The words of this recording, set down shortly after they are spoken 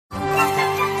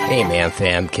Hey man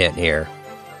fam, Kent here.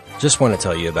 Just want to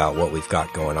tell you about what we've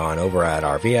got going on over at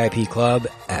our VIP club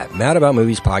at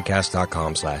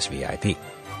madaboutmoviespodcast.com/VIP.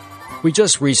 We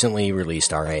just recently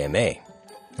released our AMA,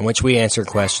 in which we answer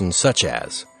questions such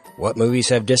as, what movies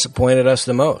have disappointed us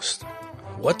the most?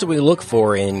 What do we look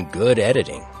for in good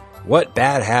editing? What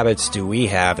bad habits do we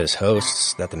have as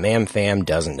hosts that the MAM fam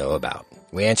doesn't know about?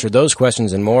 We answered those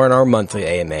questions and more in our monthly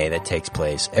AMA that takes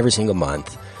place every single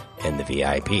month in the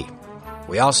VIP.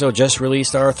 We also just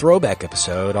released our throwback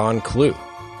episode on Clue.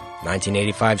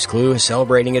 1985's Clue is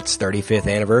celebrating its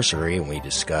 35th anniversary, and we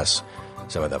discuss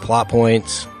some of the plot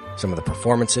points, some of the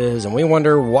performances, and we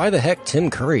wonder why the heck Tim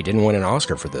Curry didn't win an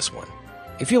Oscar for this one.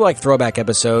 If you like throwback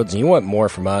episodes and you want more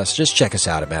from us, just check us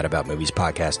out at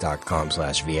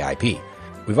madaboutmoviespodcast.com/VIP.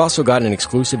 We've also got an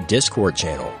exclusive Discord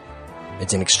channel.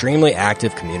 It's an extremely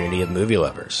active community of movie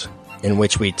lovers, in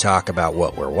which we talk about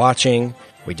what we're watching.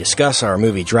 We discuss our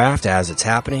movie draft as it's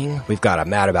happening. We've got a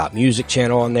Mad About Music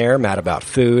channel on there, Mad About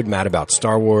Food, Mad About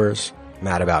Star Wars,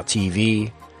 Mad About TV.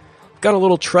 We've got a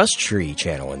little Trust Tree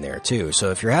channel in there too. So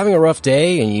if you're having a rough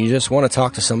day and you just want to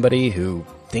talk to somebody who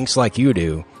thinks like you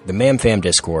do, the MAM Fam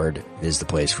Discord is the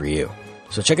place for you.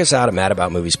 So check us out at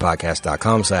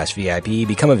madaboutmoviespodcast.com/VIP,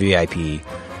 become a VIP,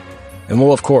 and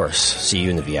we'll of course see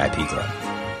you in the VIP club.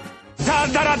 Da,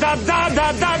 da, da, da,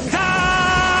 da, da,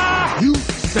 da. You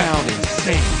sound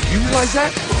insane. You realize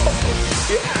that?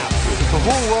 Yeah. The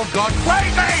whole world gone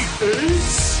crazy.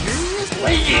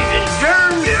 Seriously?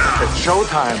 It's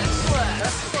showtime.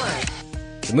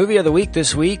 The movie of the week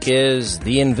this week is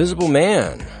The Invisible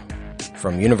Man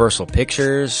from Universal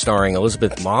Pictures, starring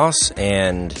Elizabeth Moss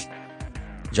and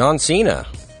John Cena.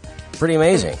 Pretty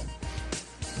amazing.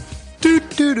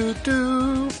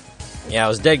 Yeah, it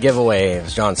was a dead giveaway. It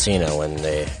was John Cena when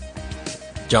the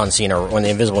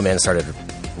Invisible Man started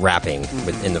rapping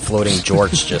and the floating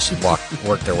jorts just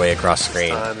worked their way across the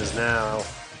screen. Time is now.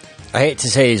 I hate to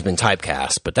say he's been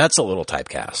typecast, but that's a little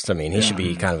typecast. I mean, he should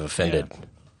be kind of offended. Yeah.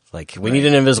 Like, we need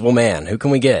an Invisible Man. Who can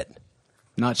we get?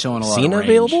 Not showing a lot Cena of range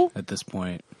available at this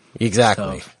point.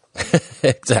 Exactly.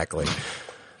 Exactly.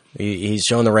 He's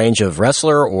shown the range of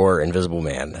wrestler or Invisible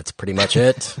Man. That's pretty much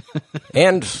it.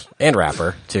 and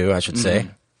rapper too, I should say.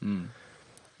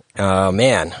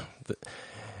 Man,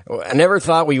 I never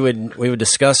thought we would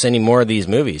discuss any more of these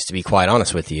movies, to be quite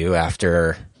honest with you,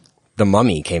 after The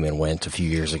Mummy came and went a few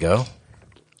years ago.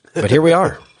 But here we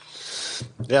are.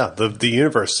 Yeah, the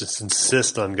universe just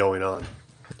insists on going on.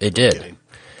 It did.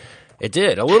 It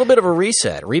did. A little bit of a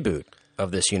reboot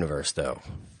of this universe, though.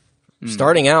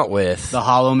 Starting out with the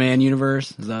Hollow Man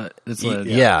universe. Is that it's a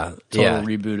total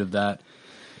reboot of that?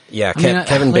 Yeah,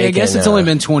 Kevin Bacon. I guess it's only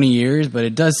been 20 years, but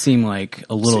it does seem like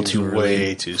a little too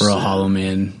early for a Hollow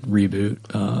Man reboot.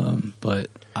 But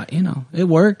it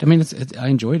worked. I mean, I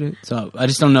enjoyed it. So I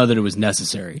just don't know that it was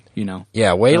necessary.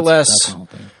 Yeah, way less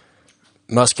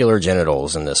muscular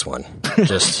genitals in this one.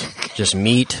 just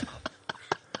meat.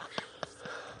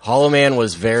 Hollow Man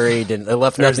was it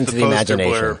left nothing to the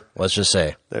imagination. Blurb. Let's just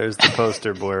say. There's the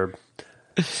poster blurb.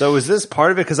 So is this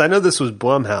part of it? Because I know this was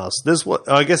Blumhouse.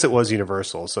 I guess it was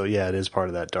Universal. So yeah, it is part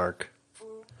of that dark.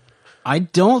 I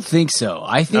don't think so.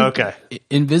 I think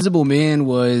Invisible Man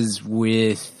was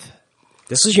with.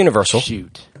 This is Universal.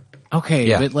 Shoot. Okay,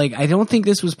 yeah. But I don't think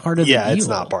this was part of the deal. Yeah, it's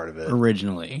not part of it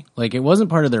originally. It wasn't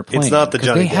part of their plan. It's not the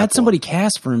Johnny Depp. They had somebody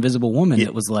cast for Invisible Woman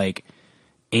that was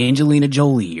Angelina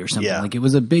Jolie or something. Yeah. It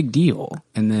was a big deal.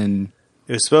 And then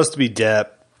it was supposed to be Depp,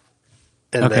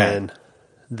 and then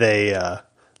they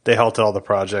halted all the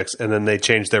projects, and then they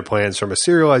changed their plans from a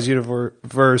serialized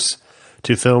universe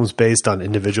to films based on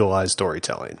individualized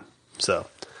storytelling. So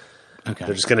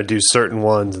they're just going to do certain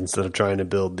ones instead of trying to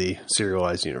build the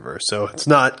serialized universe. So it's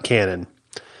not canon.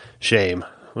 Shame. I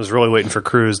was really waiting for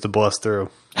Cruise to bust through.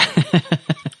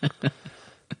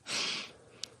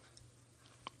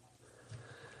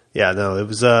 Yeah, no, it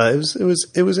was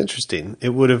interesting.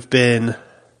 It would have been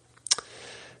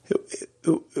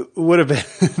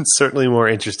certainly more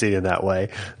interesting in that way,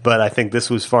 but I think this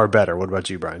was far better. What about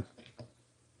you, Brian?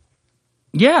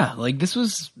 Yeah, this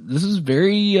was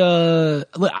very. I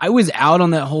was out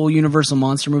on that whole Universal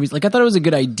monster movies. I thought it was a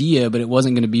good idea, but it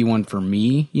wasn't going to be one for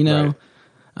me. Right.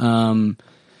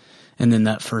 And then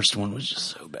that first one was just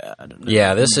so bad.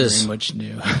 Yeah, this is very much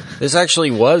new. This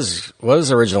actually was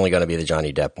originally going to be the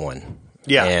Johnny Depp one.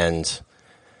 Yeah, and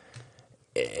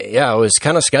it was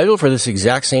kind of scheduled for this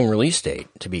exact same release date,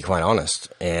 to be quite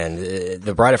honest. And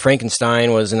The Bride of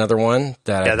Frankenstein was another one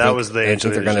that I think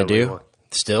they're going to do. One.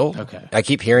 Still, I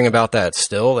keep hearing about that.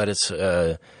 Still, that it's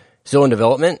still in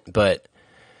development. But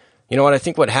you know what? I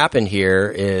think what happened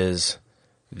here is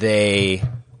they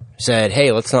said,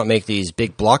 hey, let's not make these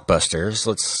big blockbusters.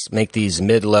 Let's make these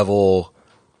mid-level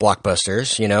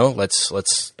blockbusters, you know? Let's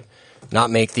not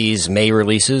make these May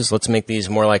releases. Let's make these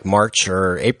more like March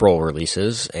or April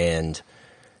releases and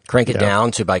crank it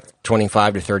down to like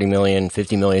 $25 to $30 million,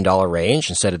 $50 million range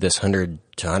instead of this $100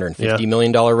 to $150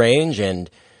 million range, and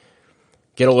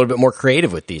get a little bit more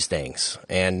creative with these things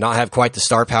and not have quite the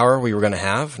star power we were going to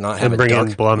have, not have And a bring dark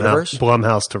in universe.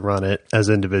 Blumhouse to run it as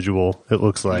individual, it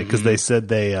looks like. Because they said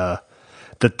that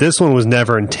this one was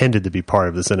never intended to be part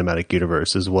of the cinematic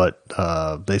universe, is what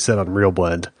they said on Real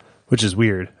Blend, which is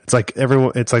weird. It's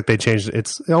like they changed.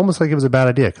 It's almost like it was a bad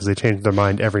idea because they changed their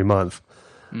mind every month.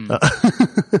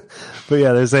 But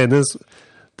yeah, they're saying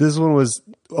this one was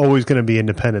always going to be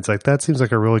independent. It's like, that seems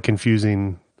like a really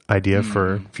confusing idea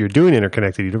for if you're doing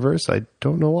interconnected universe. I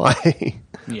don't know why.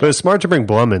 But it's smart to bring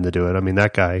Blum in to do it. I mean,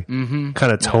 that guy kind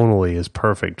of tonally is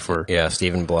perfect for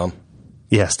Stephen Blum.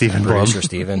 Yeah, Stephen Blum. Producer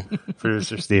Stephen.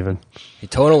 Producer Stephen. He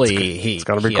totally it's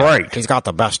gonna be great. He's got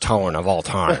the best tone of all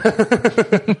time.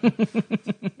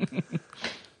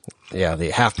 Yeah,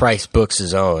 the Half Price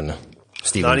Books' own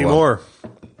Stephen Not Blum. anymore.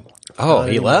 Oh,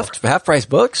 he left Half Price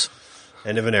Books?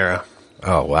 End of an era.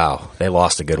 Oh, wow. They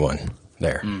lost a good one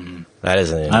there. That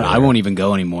isn't. I won't even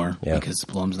go anymore Yeah. because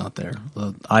Blum's not there.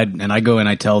 I go and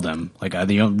I tell them like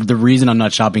the reason I'm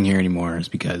not shopping here anymore is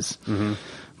because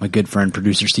my good friend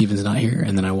producer Steven's not here,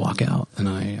 and then I walk out and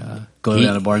I go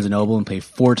down to Barnes and Noble and pay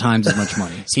 4 times as much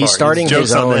money. He's starting Jokes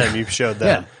his on own. them. You've showed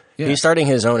them. Yeah. He's starting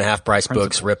his own Half Price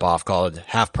Books ripoff called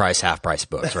Half Price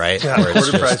Books, right? Yeah, Where it's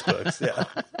quarter just- price books. Yeah,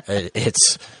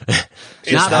 It's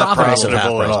not half price of Half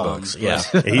profitable at Price all. Books. Yeah.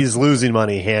 he's losing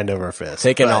money hand over fist.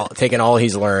 taking But, all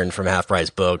he's learned from Half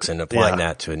Price Books and applying Yeah.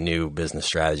 that to a new business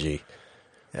strategy.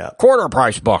 Yeah. Quarter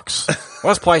price books.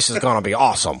 This place is going to be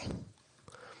awesome.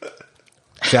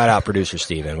 Shout out producer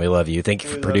Steven. We love you. Thank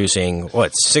you for producing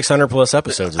 600 plus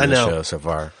episodes of I this know. show so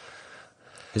far.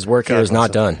 His work here God is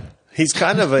not bless him. done. He's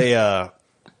kind of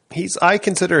I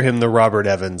consider him the Robert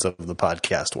Evans of the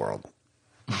podcast world.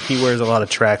 He wears a lot of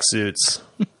tracksuits.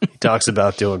 He talks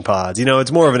about doing pods. You know,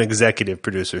 it's more of an executive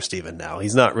producer, Steven, now.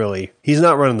 He's not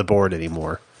running the board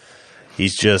anymore.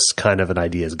 He's just kind of an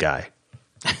ideas guy.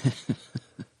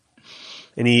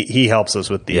 And he helps us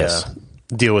with the Yes.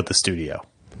 deal with the studio.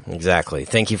 Exactly.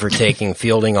 Thank you for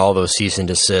fielding all those cease and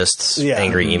desists, Yeah.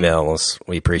 angry emails.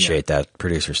 We appreciate that,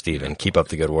 producer Steven. Keep up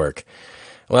the good work.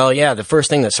 Well, yeah, the first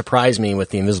thing that surprised me with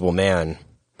The Invisible Man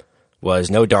was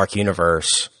no Dark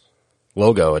Universe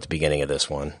logo at the beginning of this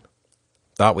one.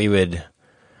 Thought we would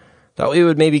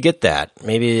maybe get that.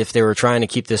 Maybe if they were trying to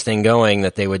keep this thing going,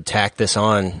 that they would tack that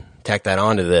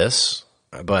onto this.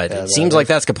 But it seems like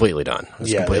that's completely done.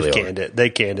 It's completely they've over. canned it. They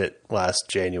canned it last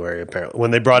January, apparently.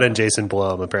 When they brought in Jason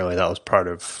Blum, apparently that was part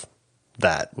of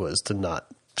that, was to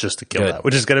kill Good. that,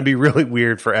 which is going to be really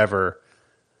weird forever.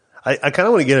 I kind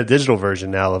of want to get a digital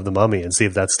version now of The Mummy and see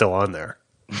if that's still on there.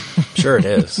 Sure it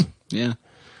is. Yeah.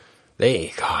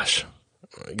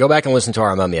 Go back and listen to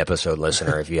our Mummy episode,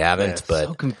 listener, if you haven't. But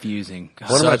So confusing.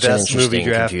 God, One of my Such an best movie interesting,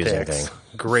 draft confusing picks. thing.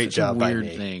 Great job by weird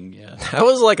me. thing. Yeah. that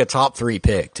was like a top 3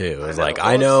 pick too. It was know, like, it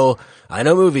I know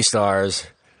movie stars.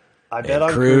 I bet And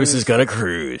on Cruise is gonna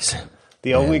cruise.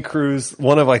 the only cruise,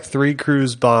 one of like 3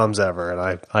 cruise bombs ever,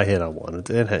 and I hit on one.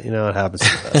 It happens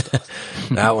to the best of us.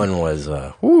 That one was,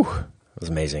 it was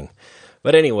amazing.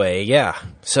 But anyway, yeah.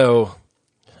 So,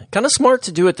 kind of smart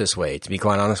to do it this way. To be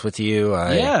quite honest with you,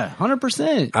 Yeah,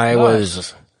 100%. I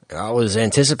was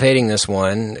anticipating this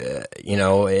one,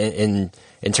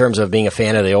 in terms of being a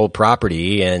fan of the old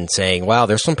property and saying, wow,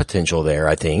 there's some potential there.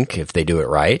 I think if they do it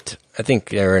right, I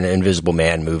think an Invisible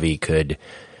Man movie could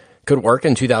work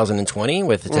in 2020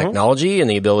 with the technology and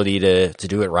the ability to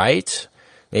do it right.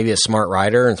 Maybe a smart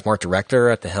writer and smart director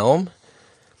at the helm.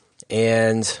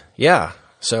 And yeah,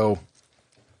 so,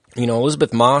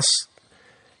 Elizabeth Moss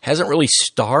hasn't really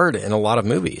starred in a lot of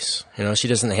movies. She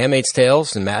does in The Handmaid's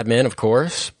Tales and Mad Men, of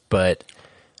course, but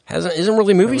isn't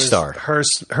really a movie star.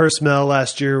 Her smell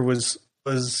last year was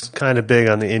kind of big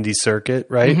on the indie circuit,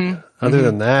 right? Other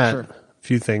than that, a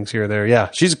few things here or there. Yeah,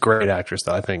 she's a great actress,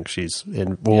 though. I think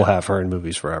we'll have her in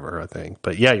movies forever, I think.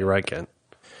 But yeah, you're right, Ken.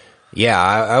 Yeah,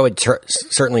 I would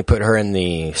certainly put her in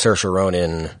the Saoirse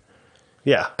Ronan,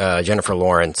 Jennifer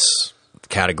Lawrence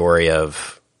category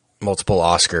of multiple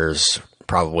Oscars.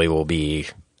 Probably will be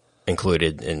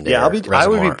included in their I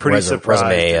would be pretty surprised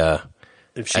resume.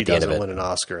 If she at the end of doesn't it. win an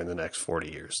Oscar in the next 40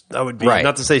 years. That would be, Right.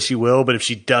 not to say she will, but if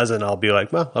she doesn't, I'll be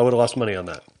like, well, I would have lost money on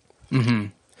that.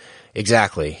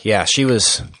 Exactly. Yeah, she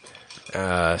was,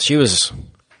 I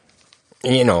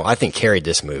think carried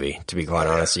this movie, to be quite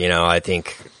honest. I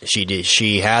think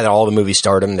she had all the movie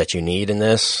stardom that you need in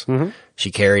this.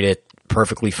 She carried it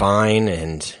perfectly fine,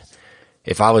 and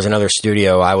if I was another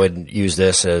studio, I would use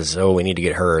this as, we need to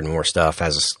get her and more stuff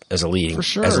as a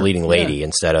leading lady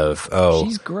instead of,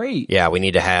 she's great. Yeah, we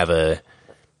need to have a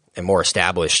more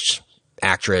established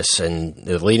actress in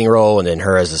the leading role, and then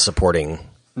her as a supporting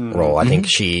role. I think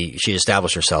she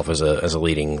established herself as a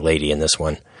leading lady in this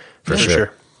one for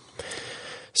sure.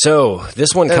 So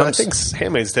this one comes. I think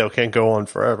Handmaid's Tale can't go on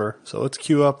forever. So let's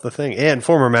cue up the thing. And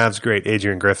former Mavs great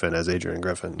Adrian Griffin as Adrian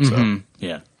Griffin. So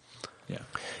Yeah.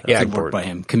 Good work by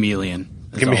him. Chameleon,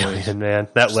 man.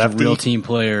 That lefty, real team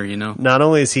player. You know, not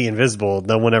only is he invisible,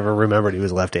 no one ever remembered he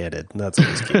was left-handed. That's what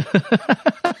was key.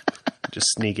 Just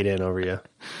sneak it in over you.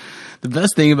 The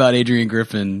best thing about Adrian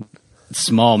Griffin,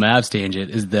 small Mavs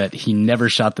tangent, is that he never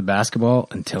shot the basketball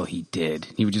until he did.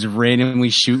 He would just randomly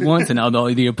shoot once, and now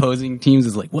the opposing teams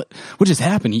is like, what just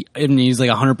happened? He's like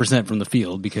 100% from the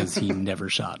field because he never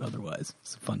shot otherwise.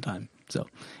 It's a fun time. So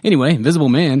anyway, Invisible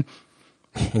Man.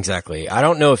 Exactly. I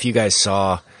don't know if you guys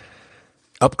saw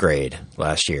Upgrade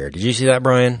last year. Did you see that,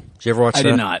 Brian? Did you ever watch that? I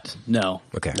did not. No.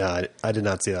 Okay. No, I did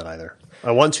not see that either.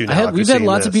 I want to now. We've had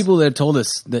lots of people that have told us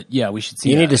that, we should see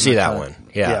You that. need to see that one.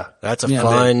 Yeah. That's a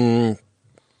fun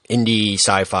indie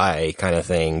sci-fi kind of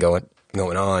thing going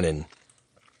on, and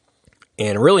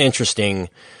really interesting.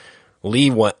 Lee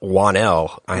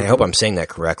Whannell, I hope I'm saying that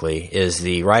correctly, is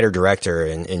the writer-director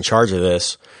in charge of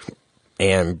this,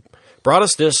 and brought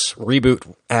us this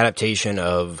reboot adaptation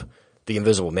of The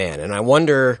Invisible Man. And I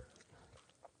wonder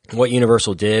what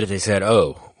Universal did if they said,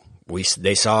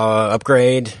 they saw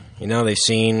Upgrade, they've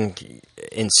seen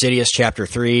Insidious Chapter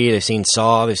 3, they've seen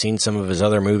Saw, they've seen some of his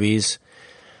other movies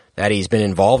that he's been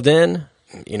involved in,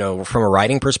 from a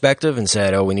writing perspective, and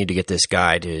said, we need to get this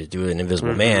guy to do an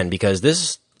Invisible Man, because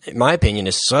this, in my opinion,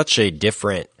 is such a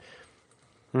different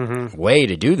way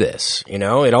to do this.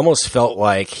 It almost felt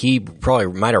like he probably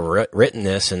might have written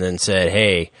this and then said,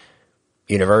 hey,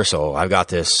 Universal, I've got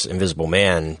this Invisible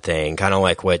Man thing, kind of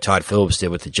like what Todd Phillips did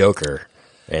with the Joker.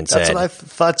 And that's what I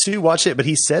thought too. Watch it, but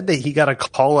he said that he got a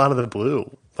call out of the blue,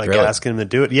 asking him to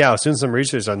do it. Yeah, I was doing some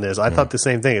research on this. I thought the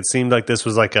same thing. It seemed like this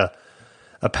was like a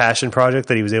passion project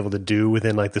that he was able to do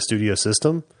within like the studio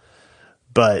system.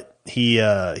 But he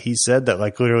said that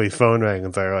literally phone rang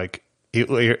and they're like,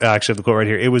 actually the quote right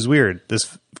here, it was weird.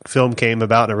 This film came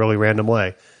about in a really random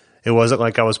way. It wasn't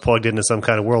like I was plugged into some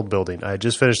kind of world building. I had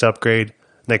just finished Upgrade,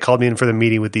 and they called me in for the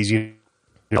meeting with these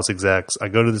execs. I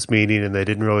go to this meeting, and they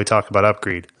didn't really talk about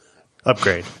Upgrade.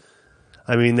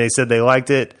 I mean, they said they liked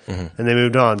it, and they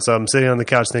moved on. So I'm sitting on the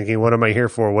couch thinking, what am I here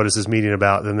for? What is this meeting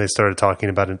about? And then they started talking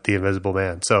about The Invisible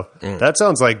Man. So that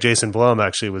sounds like Jason Blum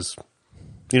actually was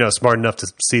smart enough to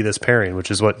see this pairing,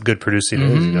 which is what good producing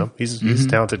is. He's a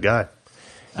talented guy.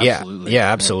 Absolutely.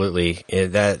 Yeah, absolutely.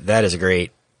 That is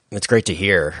great. It's great to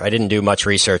hear. I didn't do much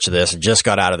research of this. I just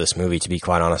got out of this movie, to be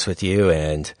quite honest with you,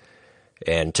 and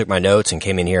took my notes and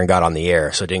came in here and got on the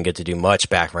air. So I didn't get to do much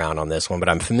background on this one, but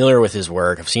I'm familiar with his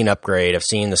work. I've seen Upgrade. I've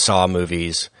seen the Saw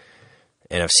movies,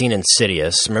 and I've seen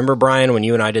Insidious. Remember, Brian, when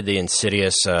you and I did the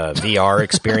Insidious VR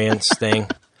experience thing?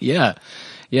 Yeah.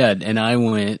 Yeah, and I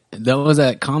went. That was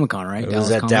at Comic-Con, right? It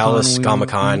was at Dallas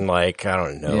Comic-Con, I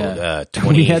don't know,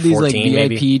 2014 we had these VIP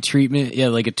maybe? treatment,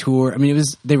 like a tour. I mean,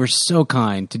 they were so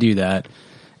kind to do that,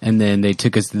 and then they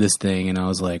took us to this thing, and I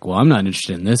was like, "Well, I'm not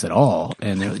interested in this at all."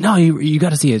 And they were like, "No, you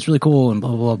got to see it. It's really cool." And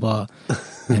blah blah blah.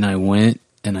 And I went.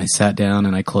 And I sat down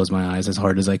and I closed my eyes as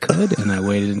hard as I could, and I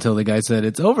waited until the guy said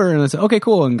it's over, and I said okay,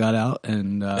 cool, and got out,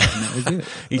 and that was it.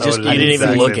 You didn't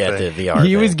even look at the VR.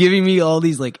 He was giving me all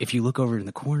these if you look over in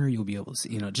the corner, you'll be able to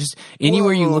see, just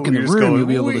anywhere you look in the room, you'll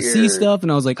be able to see stuff.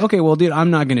 And I was like, okay, well, dude,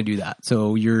 I'm not going to do that.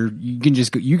 So you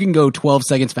can go 12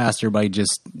 seconds faster by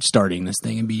just starting this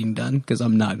thing and being done, because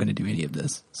I'm not going to do any of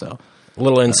this. So a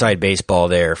little inside baseball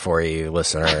there for you,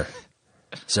 listener.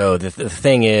 So the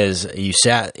thing is,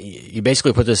 you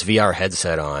basically put this VR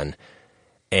headset on,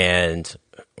 and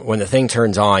when the thing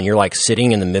turns on, you're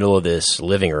sitting in the middle of this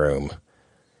living room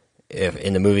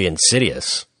in the movie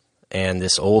Insidious, and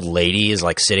this old lady is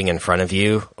sitting in front of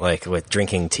you, with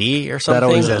drinking tea or something. That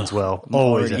always ends well.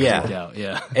 Always ends well.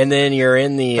 Yeah. And then you're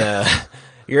in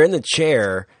the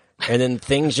chair, and then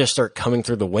things just start coming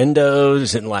through the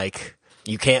windows, and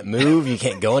you can't move, you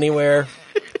can't go anywhere.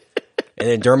 And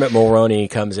then Dermot Mulroney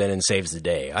comes in and saves the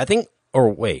day. I think,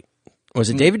 or wait, was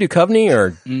it David Duchovny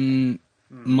or?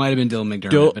 Might have been Dylan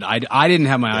McDermott, but I didn't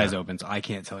have my eyes open, so I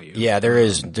can't tell you. Yeah,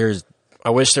 there's.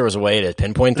 I wish there was a way to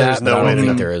pinpoint that, but I don't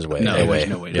think there is a way. No way.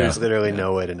 There's literally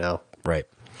no way to know. Right.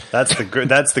 That's the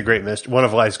great mystery. One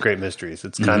of life's great mysteries.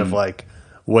 It's kind of like,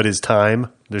 what is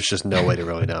time? There's just no way to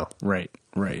really know. Right.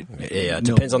 Right. Yeah, it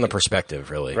depends on the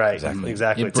perspective, really. Right. Exactly.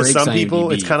 Exactly. It To breaks some on people,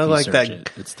 IMDb it's kind of if you like search that.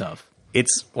 it. It's tough.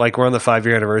 It's like we're on the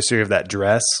 5-year anniversary of that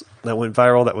dress that went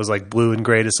viral that was like blue and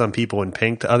gray to some people and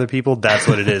pink to other people. That's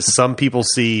what it is. Some people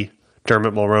see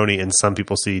Dermot Mulroney and some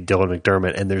people see Dylan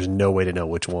McDermott, and there's no way to know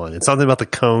which one. It's something about the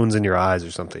cones in your eyes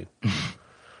or something.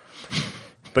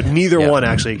 But neither one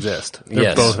actually exist.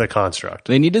 They're both a construct.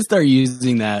 They need to start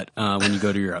using that when you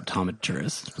go to your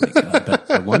optometrist. Like,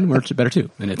 better one works better two,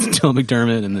 and it's Dylan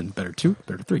McDermott, and then better two,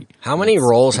 better three. How many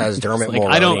roles has Dermot Like,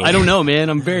 Mulroney? I don't know, man.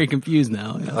 I'm very confused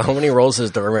now. How many roles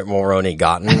has Dermot Mulroney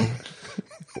gotten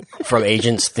from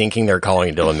agents thinking they're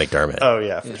calling Dylan McDermott? Oh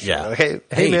yeah, for sure. Yeah.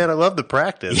 Like, hey man, I love the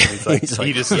practice. And he's like, He's like,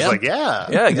 he just is yeah. like, yeah,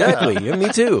 Yeah, exactly. Yeah, me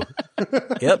too.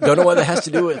 Yep. Don't know what that has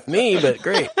to do with me, but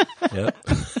great. Yep.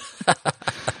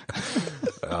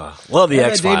 Love the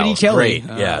X David E. Files. Kelly. Great.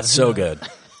 Yeah, so good.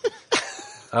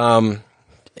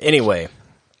 Anyway,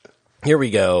 here we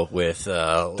go with.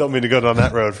 Don't mean to go down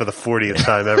that road for the 40th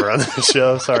time ever on the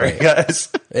show. Sorry, guys.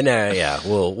 And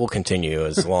we'll continue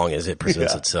as long as it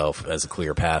presents itself as a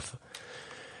clear path.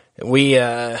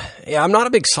 I'm not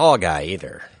a big Saw guy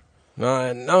either.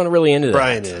 Not really into that.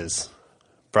 Brian is.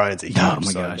 Brian's a huge Oh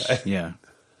my Saw gosh. guy.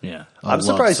 Yeah. I'm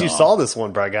surprised you saw this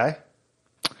one, Brian guy.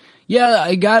 Yeah,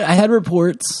 I had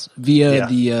reports via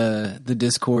Yeah. the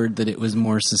Discord that it was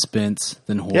more suspense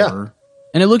than horror. Yeah.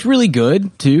 And it looked really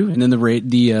good too. And then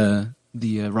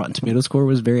the Rotten Tomato score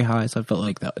was very high, so I felt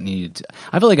like I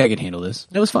felt like I could handle this.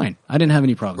 It was fine. I didn't have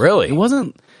any problems. Really? It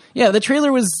wasn't. Yeah, the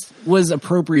trailer was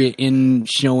appropriate in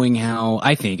showing how,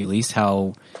 I think at least,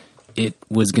 how it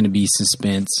was going to be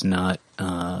suspense, not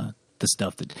the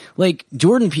stuff that, like,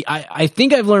 Jordan Peele. I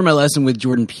think I've learned my lesson with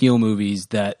Jordan Peele movies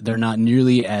that they're not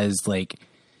nearly as like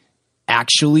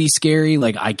actually scary.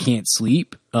 Like, I can't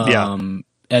sleep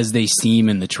as they seem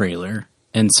in the trailer.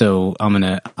 And so I'm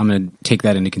gonna take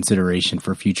that into consideration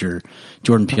for future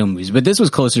Jordan Peele movies. But this was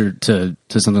closer to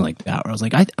something like that, where I was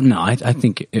like, I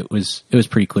think it was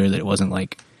pretty clear that it wasn't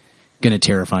like gonna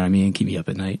terrify me and keep me up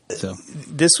at night. So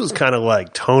This was kind of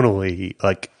like tonally,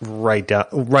 like right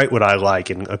what I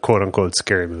like in a quote unquote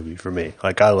scary movie for me.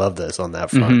 Like, I love this on that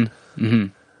front. Mm-hmm.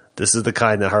 This is the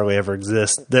kind that hardly ever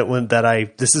exists.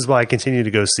 This is why I continue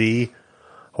to go see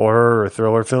horror or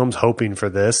thriller films, hoping for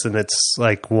this, and it's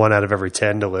like 1 out of every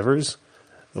 10 delivers.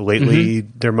 Lately,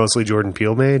 they're mostly Jordan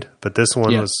Peele made, but this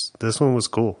one was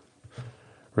cool,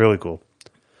 really cool.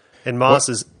 And Moss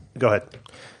is go ahead.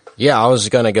 Yeah, I was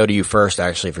going to go to you first,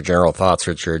 actually, for general thoughts,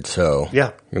 Richard. So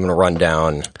Yeah. you're going to run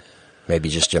down maybe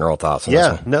just general thoughts on this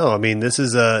Yeah, one. no, I mean, this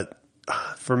is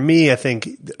for me, I think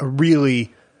a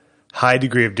really high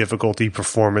degree of difficulty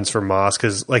performance for Moss,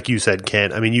 because like you said,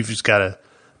 Kent, I mean, you've just got to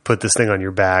put this thing on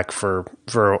your back for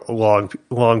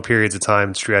long periods of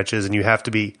time, stretches, and you have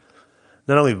to be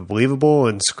not only believable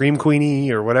and scream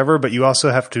queeny or whatever, but you also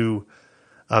have to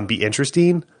be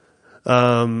interesting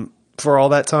for all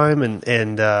that time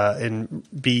and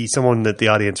be someone that the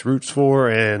audience roots for.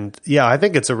 And yeah, I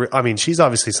think I mean, she's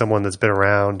obviously someone that's been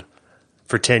around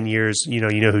for 10 years. You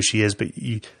know who she is, but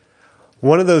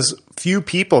one of those few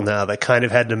people now that kind of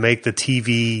had to make the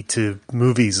TV to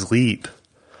movies leap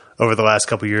over the last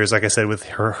couple of years, like I said, with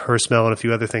her smell and a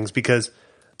few other things, because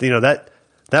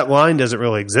that line doesn't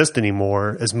really exist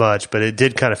anymore as much, but it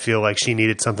did kind of feel like she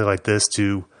needed something like this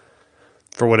to,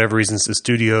 for whatever reasons, the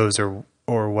studios or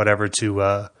whatever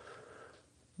to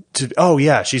oh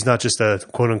yeah, she's not just a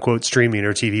quote unquote streaming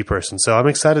or TV person. So I'm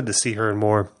excited to see her in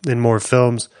more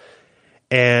films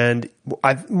and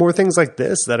more things like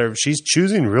this she's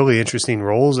choosing really interesting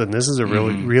roles, and this is a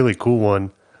really really cool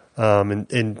one.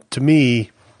 And to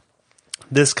me,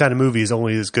 this kind of movie is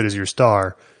only as good as your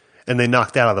star, and they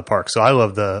knocked that out of the park. So I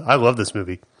love this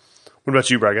movie. What about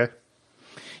you, Brad Guy?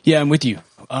 yeah, I'm with you.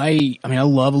 I mean, I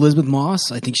love Elizabeth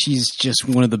Moss. I think she's just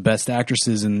one of the best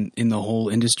actresses in the whole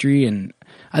industry, and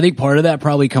I think part of that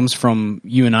probably comes from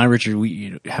you and I,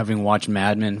 Richard, having watched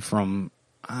Mad Men from.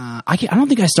 I don't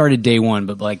think I started day one,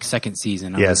 but like second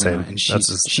season. Yeah, same. And she's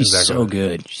exactly so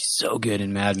good. She's so good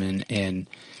in Mad Men, and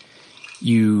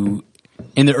in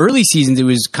the early seasons, it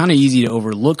was kind of easy to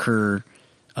overlook her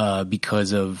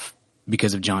because of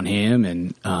John Hamm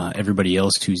and everybody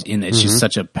else who's in it. It's just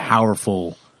such a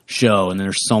powerful show, and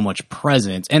there's so much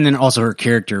presence. And then also her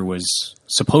character was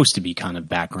supposed to be kind of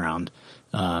background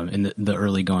in the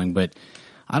early going. But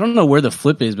I don't know where the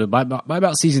flip is, but by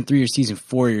about season 3 or season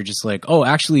 4, you're just like, oh,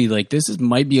 actually, like this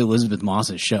might be Elizabeth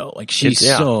Moss's show. Like she's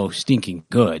so stinking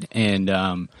good, and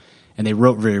they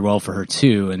wrote very well for her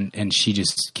too, and she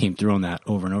just came through on that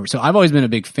over and over. So I've always been a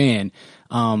big fan.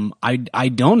 I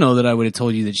don't know that I would have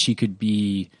told you that she could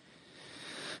be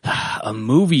a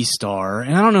movie star,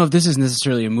 and I don't know if this is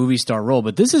necessarily a movie star role,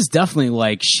 but this is definitely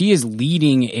like she is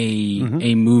leading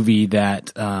a movie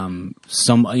that a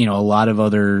lot of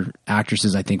other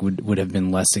actresses I think would have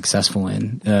been less successful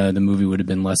in. The movie would have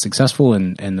been less successful,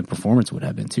 and the performance would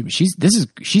have been too. But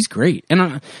she's great,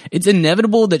 and it's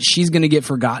inevitable that she's going to get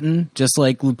forgotten, just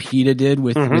like Lupita did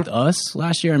with Us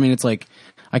last year. I mean, it's like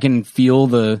I can feel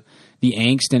the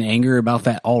angst and anger about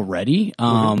that already.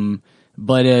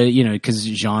 But because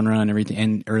genre and everything,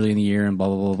 and early in the year and blah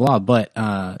blah blah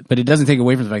blah. But it doesn't take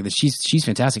away from the fact that she's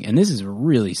fantastic, and this is a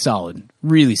really solid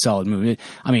movie.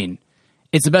 I mean,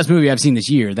 it's the best movie I've seen this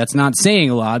year. That's not saying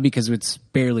a lot because it's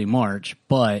barely March,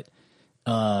 but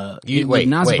it would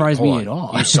not surprise me at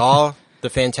all. You saw the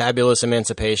fantabulous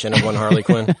emancipation of one Harley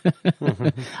Quinn?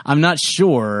 I'm not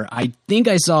sure. I think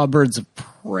I saw Birds of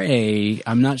Prey.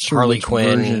 I'm not sure Harley which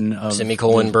Quinn version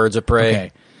of Birds of Prey.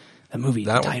 Okay. The movie,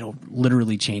 the title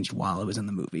literally changed while I was in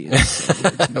the movie. That's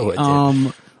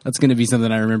going to be something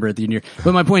I remember at the end of the year.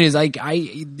 But my point is,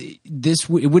 it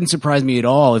wouldn't surprise me at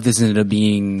all if this ended up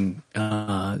being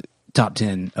top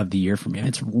 10 of the year for me. And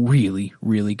it's really,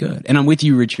 really good. And I'm with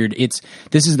you, Richard.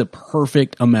 This is the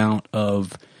perfect amount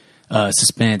of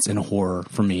suspense and horror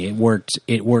for me.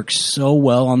 It works so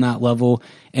well on that level.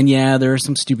 And yeah, there are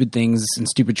some stupid things and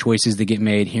stupid choices that get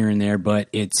made here and there, but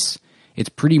it's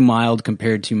pretty mild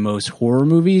compared to most horror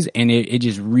movies, and it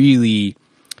just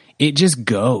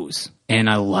goes. And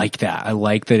I like that. I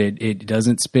like that it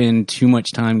doesn't spend too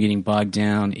much time getting bogged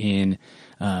down in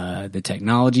the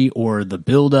technology or the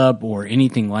buildup or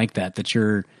anything like that. That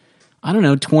you're,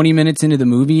 20 minutes into the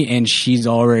movie and she's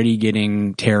already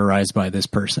getting terrorized by this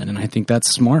person. And I think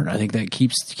that's smart. I think that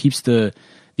keeps the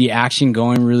action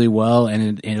going really well,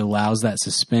 and it allows that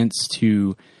suspense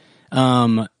to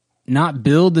not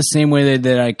build the same way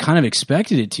that I kind of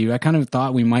expected it to. I kind of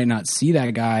thought we might not see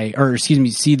that guy, or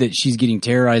see that she's getting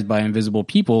terrorized by invisible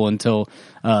people until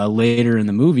later in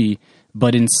the movie.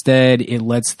 But instead, it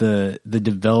lets the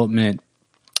development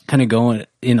kind of go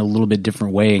in a little bit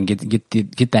different way and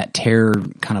get that terror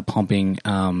kind of pumping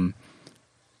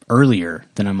earlier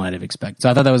than I might have expected. So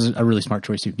I thought that was a really smart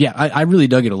choice too. Yeah, I really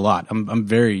dug it a lot. I'm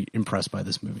very impressed by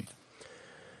this movie.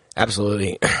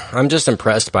 Absolutely. I'm just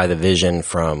impressed by the vision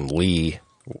from Lee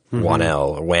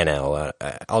Whannell.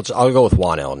 I'll go with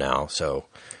Whannell now. So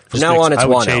from now on, it's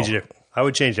Whannell. I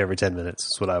would change every 10 minutes.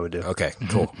 That's what I would do. Okay,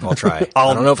 cool. I'll try.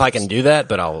 I don't know if I can do that,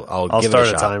 but I'll give start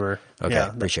it a shot. Timer. Okay, yeah,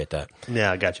 appreciate that.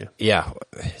 Yeah, I got you. Yeah.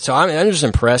 So I'm just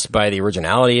impressed by the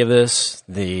originality of this,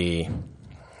 the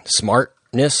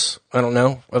smartness,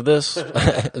 of this,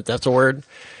 if that's a word.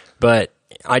 But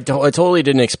I totally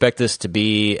didn't expect this to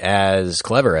be as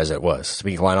clever as it was, to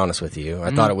be quite honest with you.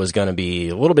 I thought it was going to be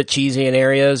a little bit cheesy in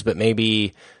areas, but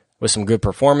maybe with some good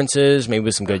performances, maybe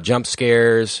with some good jump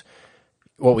scares,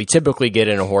 what we typically get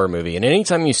in a horror movie. And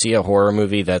anytime you see a horror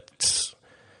movie that's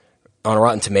on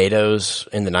Rotten Tomatoes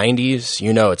in the 90s,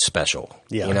 it's special.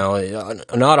 Yeah.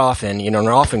 Not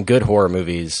often good horror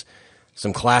movies,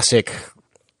 some classic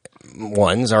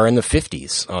ones are in the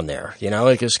 50s on there,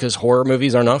 just because horror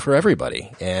movies are not for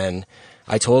everybody. And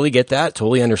I totally get that,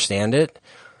 totally understand it.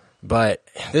 But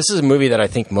this is a movie that I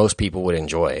think most people would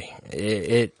enjoy.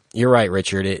 You're right,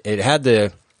 Richard. It had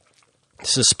the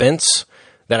suspense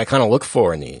that I kind of look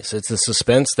for in these. It's the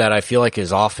suspense that I feel like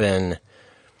is often,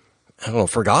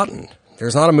 forgotten.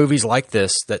 There's not a movies like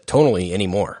this that tonally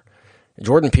anymore.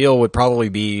 Jordan Peele would probably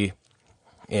be,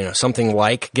 something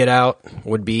like Get Out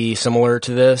would be similar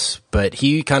to this, but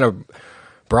he kind of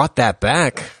brought that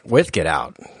back with Get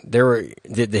Out. There were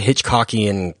the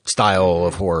Hitchcockian style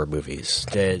of horror movies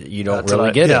that you don't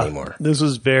really get anymore. This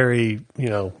was very,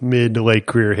 mid to late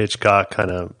career Hitchcock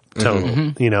kind of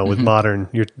tone, with modern.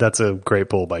 That's a great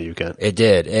pull by you, Kent. It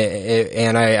did.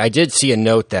 And I did see a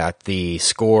note that the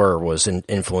score was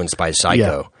influenced by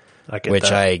Psycho. Yeah.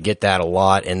 I get that a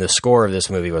lot, and the score of this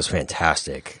movie was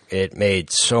fantastic. It made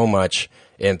so much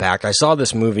impact. I saw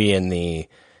this movie in the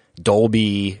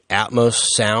Dolby Atmos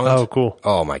sound. Oh, cool.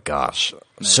 Oh, my gosh.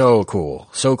 Nice. So cool.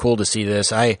 So cool to see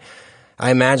this. I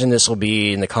imagine this will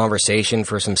be in the conversation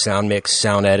for some sound mix,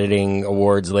 sound editing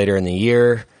awards later in the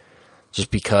year,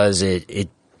 just because it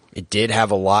did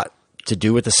have a lot to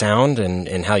do with the sound,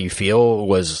 and how you feel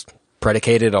was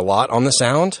predicated a lot on the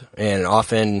sound, and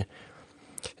often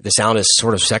the sound is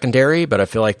sort of secondary, but I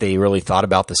feel like they really thought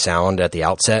about the sound at the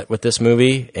outset with this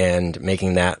movie and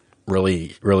making that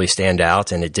really, really stand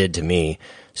out, and it did to me.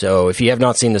 So if you have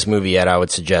not seen this movie yet, I would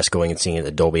suggest going and seeing it at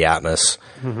the Dolby Atmos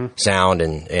sound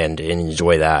and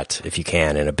enjoy that if you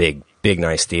can in a big,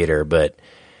 nice theater. But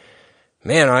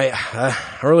man, I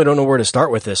really don't know where to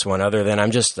start with this one other than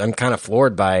I'm kind of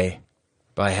floored by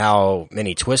by how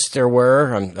many twists there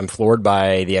were. I'm floored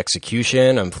by the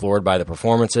execution. I'm floored by the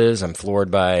performances. I'm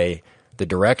floored by the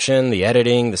direction, the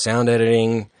editing, the sound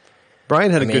editing.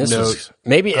 Brian had a good note.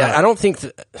 I don't think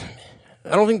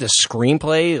the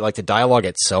screenplay, like the dialogue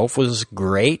itself, was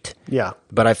great. Yeah,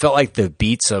 but I felt like the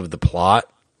beats of the plot,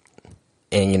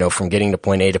 and from getting to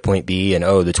point A to point B, and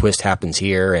the twist happens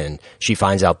here, and she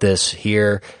finds out this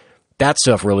here. That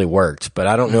stuff really worked, but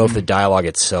I don't know if the dialogue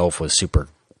itself was super,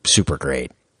 super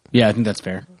great. Yeah, I think that's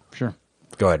fair. Sure.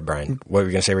 Go ahead, Brian. What were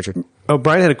you going to say, Richard? Oh,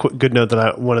 Brian had a good note that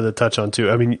I wanted to touch on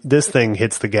too. I mean, this thing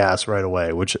hits the gas right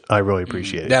away, which I really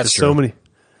appreciate. That's true.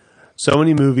 So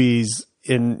many movies,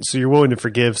 so you're willing to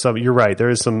forgive some. You're right. There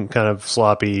is some kind of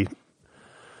sloppy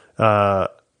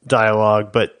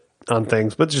dialogue, but on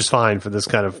things, but just fine for this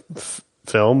kind of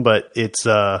film. But it's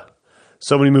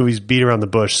so many movies beat around the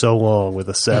bush so long with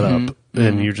a setup,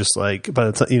 and you're just like, but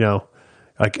it's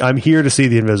like I'm here to see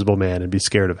the Invisible Man and be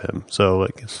scared of him. So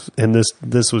and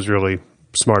this was really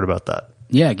smart about that.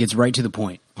 Yeah, it gets right to the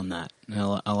point on that.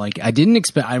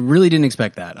 I really didn't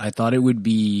expect that. I thought it would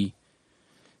be.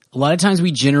 A lot of times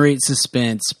we generate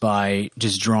suspense by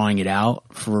just drawing it out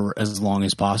for as long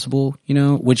as possible,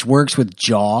 which works with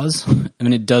Jaws. I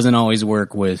mean, it doesn't always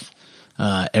work with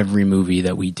every movie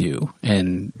that we do,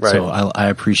 and so I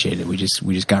appreciate it. We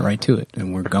just got right to it,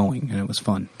 and we're going, and it was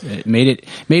fun. It made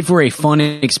for a fun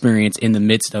experience in the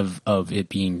midst of it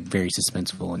being very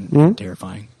suspenseful and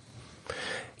terrifying.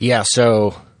 Yeah,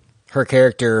 so her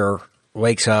character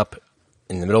wakes up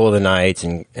in the middle of the night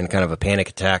in kind of a panic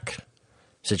attack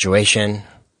situation.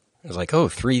 It was like,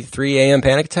 3 a.m.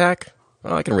 panic attack?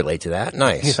 Oh, I can relate to that.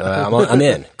 Nice. I'm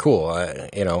in. Cool.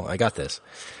 I got this.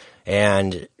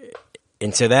 And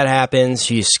so that happens.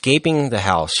 She's escaping the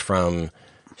house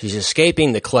she's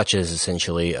escaping the clutches,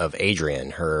 essentially, of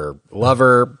Adrian, her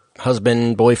lover,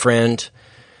 husband, boyfriend,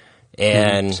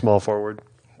 and small forward.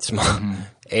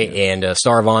 And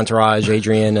star of Entourage,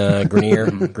 Adrian Grenier.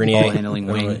 Ball handling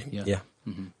wing. Yeah.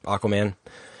 Aquaman.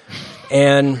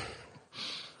 And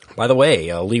by the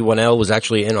way, Lee Whannell was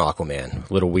actually in Aquaman.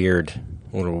 A little weird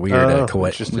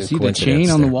coincidence. Was he the chain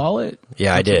on the wallet?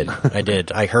 Yeah, I did.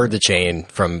 I heard the chain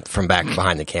from back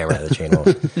behind the camera. The chain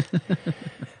was.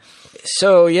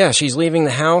 So yeah, she's leaving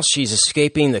the house. She's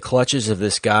escaping the clutches of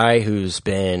this guy who's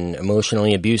been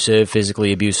emotionally abusive,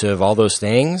 physically abusive, all those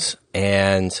things.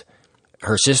 And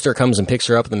her sister comes and picks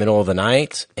her up in the middle of the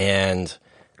night, and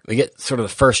we get sort of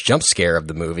the first jump scare of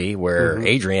the movie where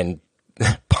Adrian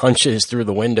punches through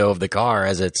the window of the car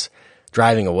as it's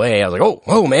driving away. I was like,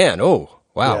 oh man, oh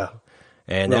wow. Yeah.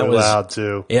 And really that was loud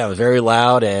too. Yeah, it was very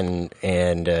loud and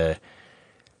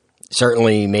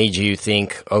certainly made you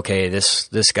think, okay, this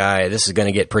is going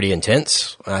to get pretty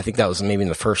intense. I think that was maybe in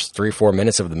the first 3-4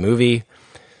 minutes of the movie.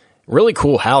 Really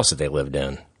cool house that they lived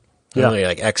in. Yeah. Really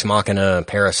like Ex Machina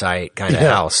Parasite kind of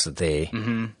house that they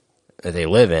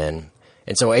live in.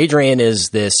 And so Adrian is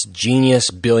this genius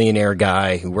billionaire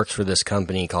guy who works for this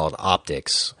company called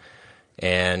Optics.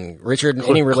 And Richard,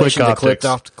 any relation to Click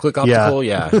Optical?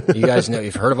 Yeah. You guys know,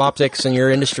 you've heard of Optics in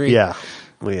your industry? Yeah,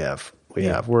 we have.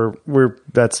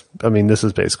 This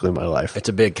is basically my life. It's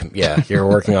a big, you're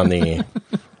working on the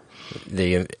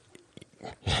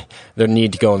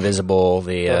need to go invisible,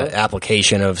 the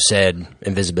application of said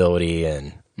invisibility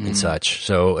and such.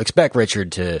 So expect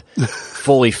Richard to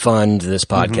fully fund this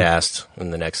podcast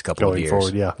in the next couple of years.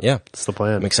 Going forward, yeah. That's the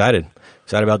plan. I'm excited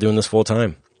about doing this full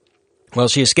time. Well,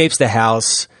 she escapes the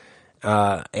house,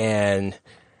 and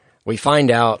we find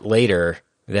out later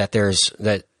that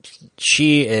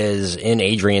she is in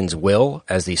Adrian's will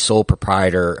as the sole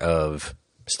proprietor of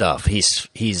stuff.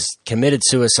 He's committed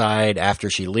suicide after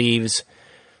she leaves,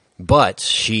 but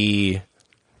she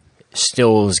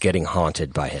still is getting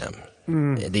haunted by him.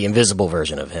 The invisible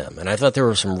version of him. And I thought there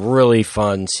were some really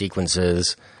fun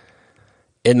sequences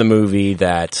in the movie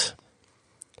that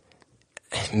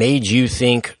made you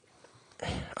think,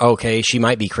 okay, she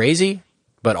might be crazy,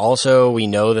 but also we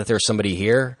know that there's somebody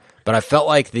here. But I felt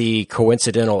like the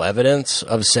coincidental evidence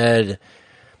of said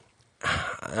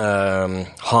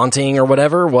haunting or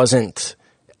whatever wasn't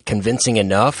convincing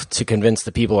enough to convince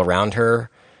the people around her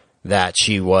that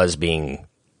she was being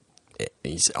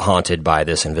haunted by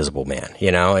this invisible man.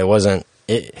 It wasn't.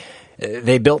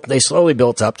 They slowly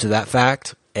built up to that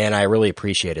fact, and I really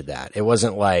appreciated that. It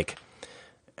wasn't like,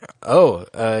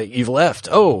 you've left.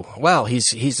 Oh, wow, he's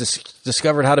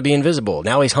discovered how to be invisible.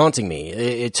 Now he's haunting me.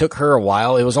 It took her a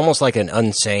while. It was almost like an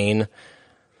Unsane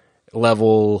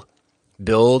level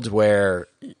build where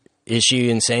is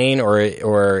she insane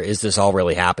or is this all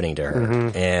really happening to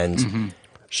her? And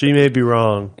she may be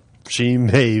wrong. She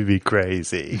may be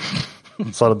crazy.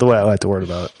 That's not the way I like to word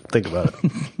about it. Think about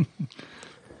it.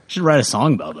 Should write a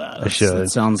song about that. I should. It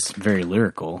sounds very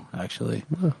lyrical, actually.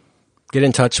 Get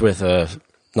in touch with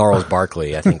Gnarls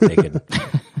Barkley. I think they could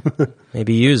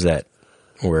maybe use that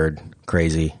word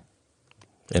crazy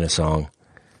in a song.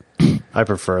 I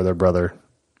prefer their brother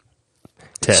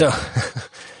Ted.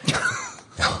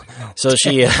 So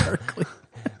she,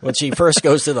 when she first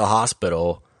goes to the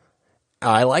hospital,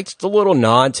 I liked the little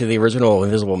nod to the original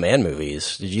Invisible Man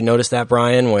movies. Did you notice that,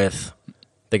 Brian, with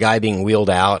the guy being wheeled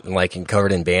out and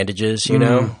covered in bandages, you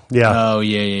know? Yeah. Oh,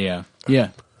 yeah. Yeah,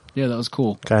 that was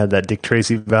cool. Kind of had that Dick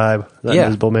Tracy vibe, that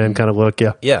Invisible Man kind of look,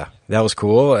 yeah. Yeah, that was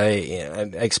cool. I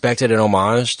expected an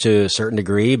homage to a certain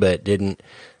degree, but didn't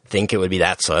think it would be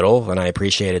that subtle, and I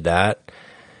appreciated that.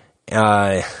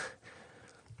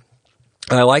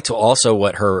 I liked also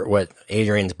what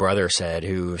Adrian's brother said,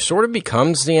 who sort of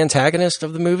becomes the antagonist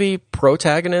of the movie,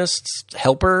 protagonist,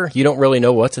 helper. You don't really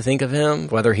know what to think of him,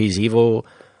 whether he's evil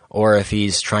or if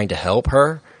he's trying to help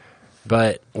her.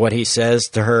 But what he says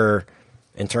to her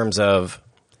in terms of,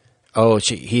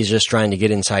 he's just trying to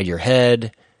get inside your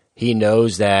head. He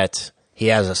knows that he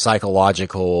has a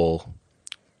psychological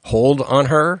hold on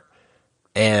her.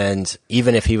 And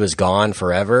even if he was gone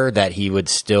forever, that he would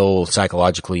still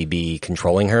psychologically be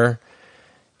controlling her.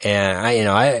 And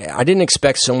I didn't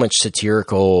expect so much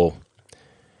satirical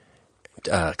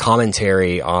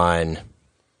commentary on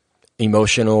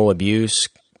emotional abuse,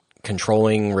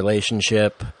 controlling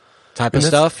relationship type of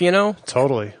stuff, you know?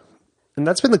 Totally. And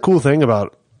that's been the cool thing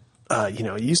about,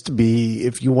 it used to be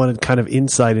if you wanted kind of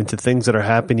insight into things that are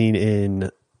happening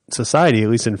in society, at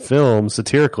least in film,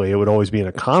 satirically, it would always be in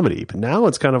a comedy. But now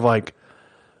it's kind of like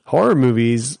horror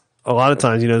movies. A lot of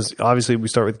times, obviously we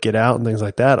start with Get Out and things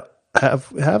like that.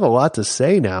 Have a lot to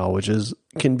say now, which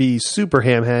can be super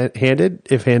ham-handed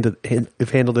if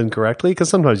handled incorrectly. Because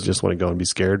sometimes you just want to go and be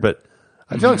scared. But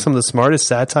I feel like some of the smartest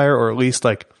satire, or at least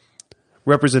like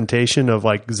representation of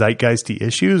like zeitgeisty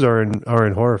issues, are in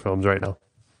horror films right now.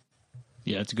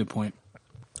 Yeah, that's a good point.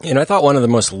 And I thought one of the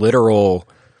most literal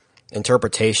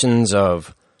interpretations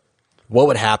of what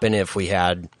would happen if we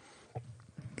had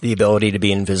the ability to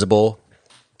be invisible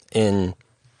in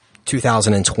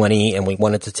 2020 and we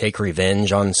wanted to take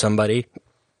revenge on somebody.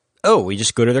 We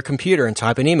just go to their computer and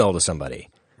type an email to somebody.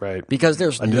 Right. Because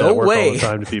there's I do no that work way. all the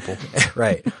time to people.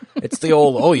 Right. It's the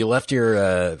old, you left your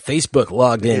Facebook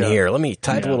logged in here. Let me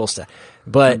type a little stuff.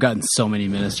 But I've gotten so many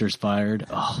ministers fired.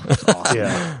 Oh, that's awesome.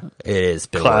 Yeah. it is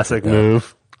been Classic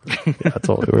move. Yeah,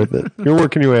 totally worth it. You're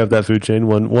working your way up that food chain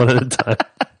one at a time.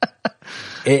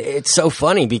 It's so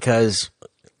funny because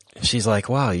she's like,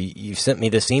 wow, you sent me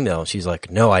this email. She's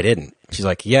like, no, I didn't. She's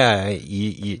like, yeah,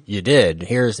 you did.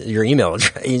 Here's your email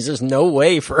address. There's just no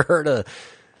way for her to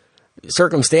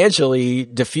circumstantially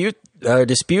dispute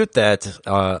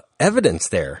that evidence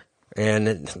there.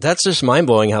 And that's just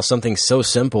mind-blowing how something so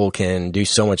simple can do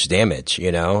so much damage,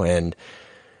 and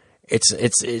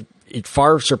it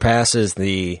far surpasses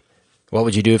the, what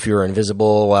would you do if you were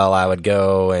invisible? Well, I would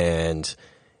go and,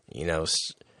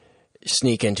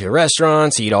 sneak into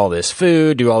restaurants, eat all this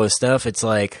food, do all this stuff. It's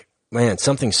like, man,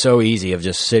 something so easy of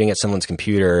just sitting at someone's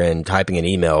computer and typing an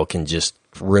email can just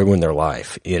ruin their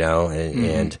life,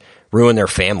 and ruin their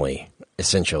family,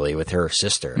 essentially, with her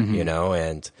sister,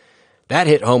 and that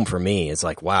hit home for me. It's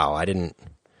like, wow,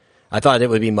 I thought it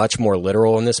would be much more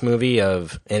literal in this movie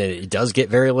and it does get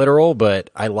very literal, but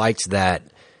I liked that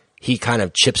he kind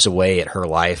of chips away at her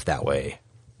life that way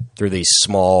through these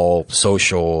small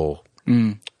social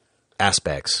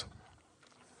aspects.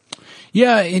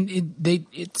 Yeah. And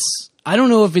it's, I don't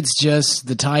know if it's just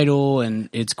the title and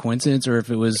it's coincidence or if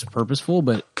it was purposeful,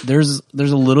 but there's a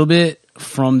little bit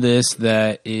from this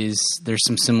there's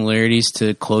some similarities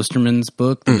to Klosterman's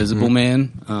book, The Visible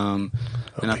Man.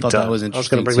 And I thought that was interesting. I was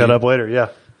going to bring that up later. Yeah.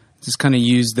 Just kind of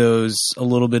use a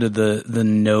little bit of the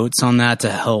notes on that to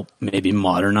help maybe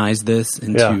modernize this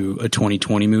into a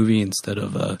 2020 movie instead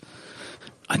of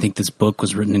I think this book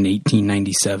was written in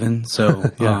 1897.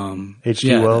 So, H.G.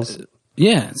 Wells.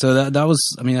 Yeah, so that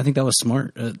was. I mean, I think that was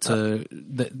smart. That's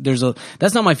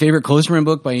not my favorite Klosterman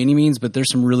book by any means, but there's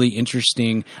some really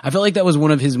interesting. I felt like that was one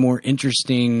of his more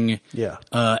interesting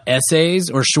essays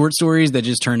or short stories that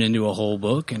just turned into a whole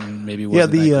book and maybe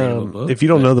wasn't that great of a book. If you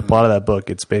don't know the plot of that book,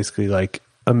 it's basically like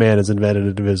a man has invented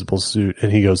an invisible suit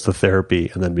and he goes to therapy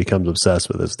and then becomes obsessed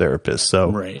with his therapist. So,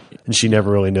 right, and she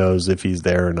never really knows if he's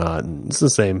there or not. And it's the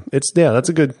same. That's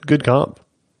a good comp.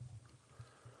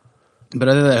 But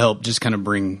I think that helped just kind of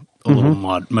bring a little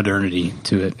modernity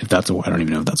to it. If that's I don't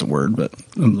even know if that's a word, but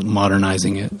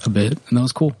modernizing it a bit, and that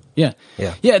was cool. Yeah.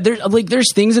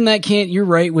 There's things in that you're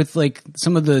right with like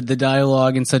some of the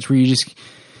dialogue and such where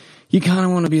you you kind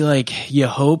of want to be like, you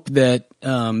hope that,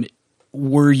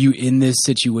 were you in this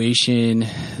situation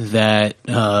that,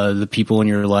 the people in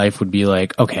your life would be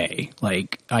like, okay,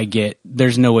 like I get,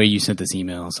 there's no way you sent this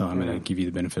email, so I'm going to give you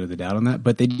the benefit of the doubt on that.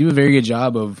 But they do a very good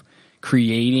job of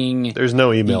creating. There's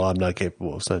no email I'm not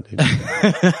capable of sending.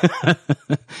 But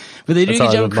they do a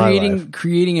good job of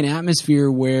creating an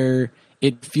atmosphere where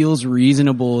it feels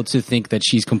reasonable to think that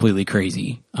she's completely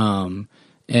crazy. And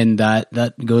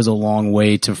that goes a long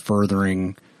way to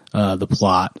furthering the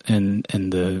plot and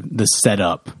the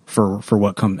setup for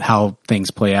how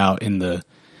things play out in the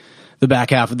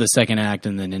back half of the second act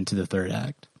and then into the third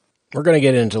act. We're going to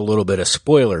get into a little bit of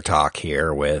spoiler talk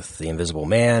here with The Invisible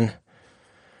Man.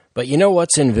 But you know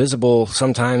what's invisible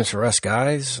sometimes for us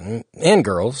guys and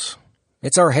girls?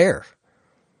 It's our hair.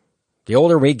 The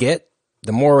older we get,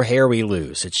 the more hair we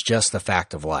lose. It's just the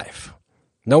fact of life.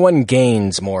 No one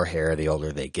gains more hair the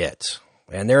older they get.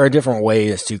 And there are different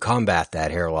ways to combat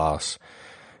that hair loss.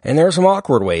 And there are some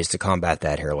awkward ways to combat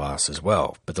that hair loss as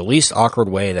well. But the least awkward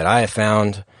way that I have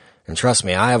found, and trust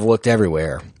me, I have looked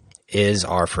everywhere, is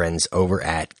our friends over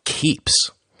at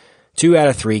Keeps. 2 out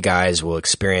of 3 guys will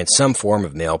experience some form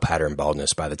of male pattern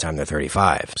baldness by the time they're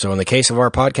 35. So in the case of our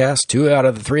podcast, 2 out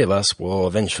of the 3 of us will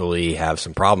eventually have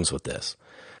some problems with this.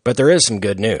 But there is some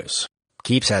good news.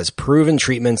 Keeps has proven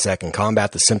treatments that can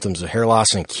combat the symptoms of hair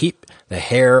loss and keep the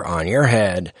hair on your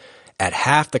head at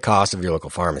half the cost of your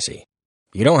local pharmacy.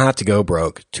 You don't have to go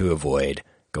broke to avoid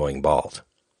going bald.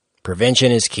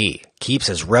 Prevention is key. Keeps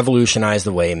has revolutionized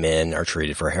the way men are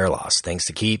treated for hair loss. Thanks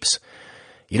to Keeps,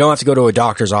 you don't have to go to a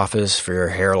doctor's office for your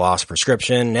hair loss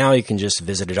prescription. Now you can just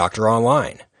visit a doctor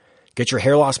online. Get your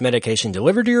hair loss medication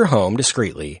delivered to your home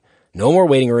discreetly. No more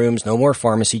waiting rooms, no more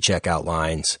pharmacy checkout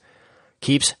lines.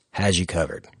 Keeps has you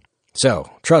covered. So,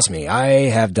 trust me, I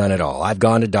have done it all. I've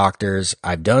gone to doctors,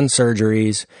 I've done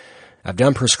surgeries, I've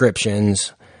done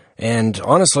prescriptions, and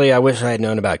honestly, I wish I had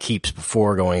known about Keeps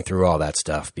before going through all that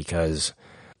stuff, because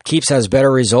Keeps has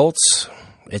better results,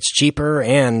 it's cheaper,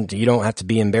 and you don't have to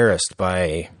be embarrassed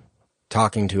by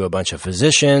talking to a bunch of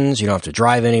physicians, you don't have to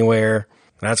drive anywhere.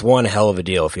 That's one hell of a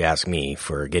deal, if you ask me,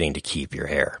 for getting to keep your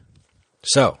hair.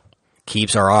 So,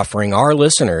 Keeps are offering our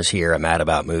listeners here at Mad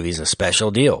About Movies a special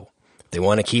deal. If they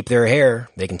want to keep their hair,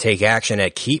 they can take action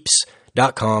at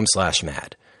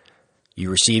keeps.com/mad. You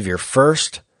receive your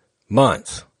first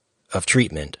month of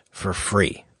treatment for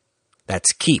free.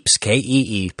 That's Keeps,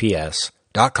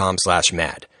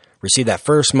 KEEPS.com/mad. Receive that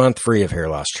first month free of hair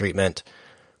loss treatment.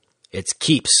 It's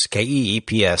Keeps,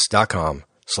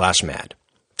 KEEPS.com/mad.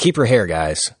 Keep your hair,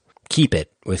 guys. Keep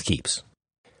it with Keeps.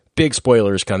 Big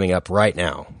spoilers coming up right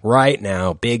now. Right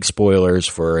now, big spoilers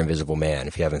for Invisible Man,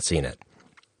 if you haven't seen it.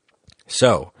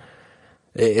 So,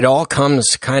 it all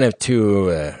comes kind of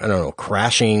to,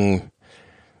 crashing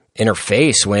in her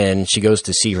face when she goes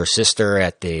to see her sister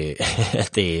at the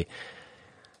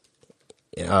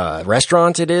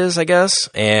restaurant, it is, I guess.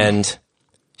 And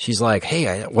she's like, hey,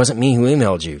 it wasn't me who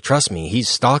emailed you. Trust me, he's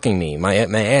stalking me, my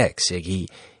ex. He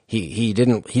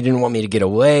didn't want me to get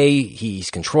away. He's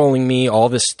controlling me, all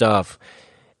this stuff.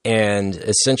 And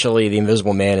essentially the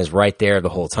Invisible Man is right there the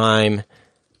whole time,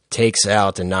 takes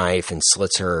out a knife and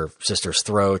slits her sister's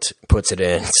throat, puts it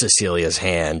in Cecilia's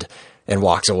hand and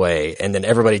walks away. And then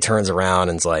everybody turns around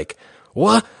and's like,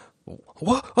 what?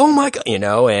 Oh my God,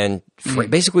 and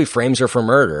basically frames her for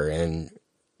murder in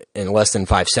less than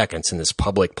 5 seconds in this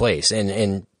public place.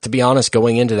 And to be honest,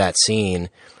 going into that scene,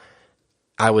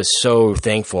 I was so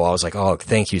thankful. I was like, oh,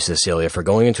 thank you, Cecilia, for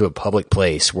going into a public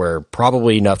place where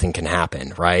probably nothing can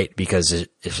happen, right? Because if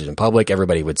it's in public,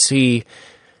 everybody would see.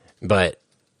 But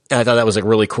I thought that was a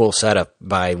really cool setup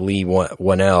by Leigh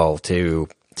Whannell to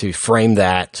frame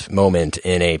that moment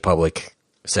in a public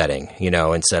setting,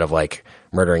 instead of like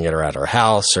murdering her at her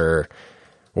house or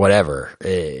whatever.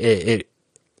 It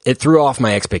threw off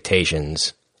my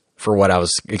expectations for what I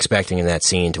was expecting in that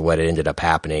scene to what it ended up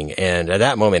happening. And at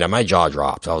that moment, my jaw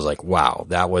dropped. I was like, wow,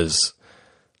 that was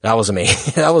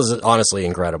amazing. That was honestly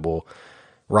incredible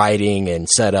writing and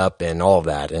setup and all of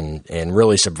that, and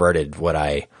really subverted what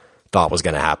I thought was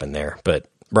going to happen there. But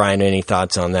Brian, any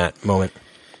thoughts on that moment?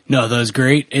 No, that was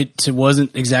great. It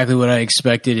wasn't exactly what I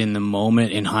expected in the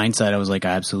moment. In hindsight, I was like,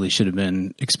 I absolutely should have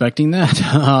been expecting that.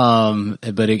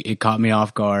 But it caught me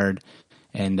off guard.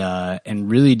 And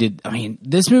really did. I mean,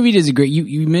 this movie does a great.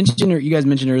 You mentioned, or you guys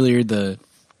mentioned earlier, the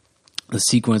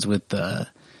sequence with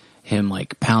him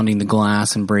like pounding the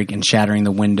glass and shattering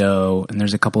the window. And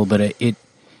there's a couple, but it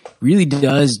really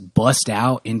does bust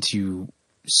out into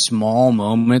small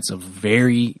moments of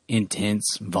very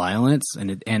intense violence.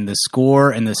 And the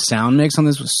score and the sound mix on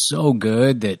this was so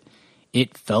good that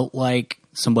it felt like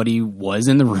somebody was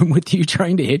in the room with you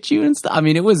trying to hit you and stuff. I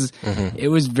mean, it was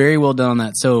very well done on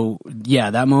that. So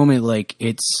yeah, that moment, like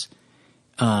it's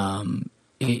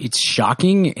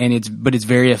shocking but it's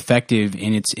very effective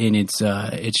in its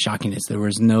shockingness. There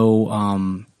was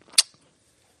no,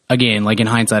 again, like in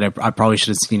hindsight, I probably should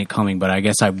have seen it coming, but I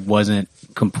guess I wasn't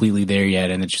completely there yet.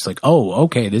 And it's just like, oh,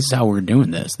 okay, this is how we're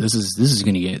doing this. This is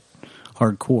going to get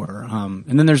hardcore.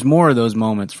 And then there's more of those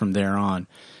moments from there on.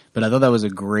 But I thought that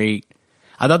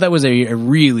was a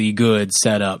really good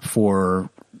setup for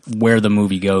where the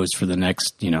movie goes for the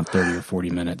next, 30 or 40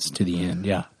 minutes to the end.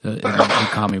 Yeah. It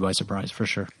caught me by surprise for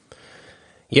sure.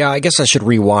 Yeah, I guess I should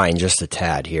rewind just a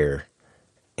tad here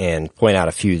and point out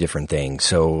a few different things.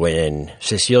 So when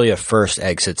Cecilia first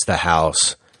exits the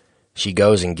house, she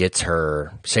goes and gets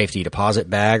her safety deposit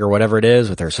bag or whatever it is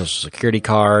with her Social Security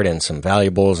card and some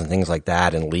valuables and things like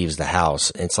that and leaves the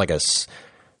house. It's like a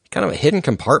kind of a hidden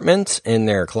compartment in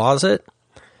their closet.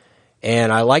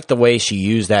 And I like the way she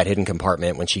used that hidden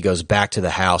compartment when she goes back to the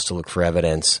house to look for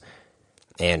evidence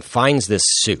and finds this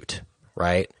suit,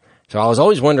 right? So I was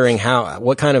always wondering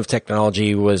what kind of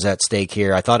technology was at stake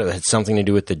here. I thought it had something to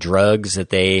do with the drugs that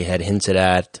they had hinted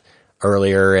at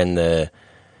earlier in the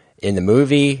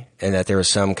movie, and that there was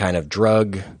some kind of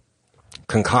drug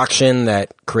concoction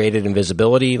that created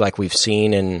invisibility like we've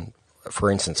seen in,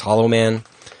 for instance, Hollow Man.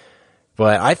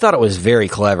 But I thought it was very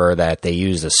clever that they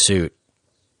used a suit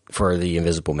for the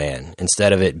Invisible Man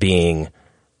instead of it being,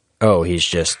 oh, he's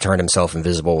just turned himself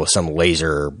invisible with some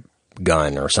laser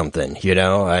gun or something,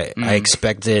 I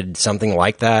expected something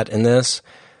like that in this,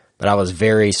 but I was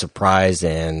very surprised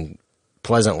and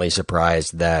pleasantly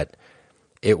surprised that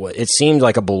it seemed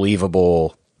like a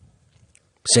believable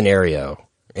scenario.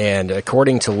 And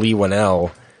according to Lee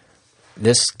Whannell,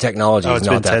 this technology is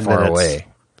not that far away.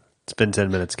 It's been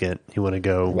 10 minutes, Kent. You want to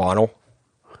go? Whannell?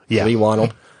 Yeah. Lee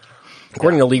Whannell.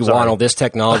 According to Lee Whannell, this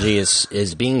technology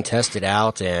is being tested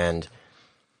out and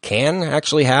can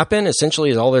actually happen.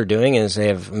 Essentially, all they're doing is they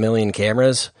have a million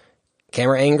camera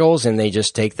angles, and they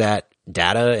just take that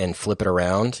data and flip it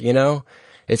around,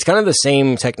 It's kind of the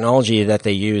same technology that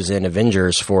they use in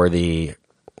Avengers for the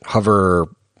hover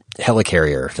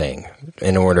helicarrier thing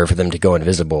in order for them to go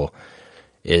invisible,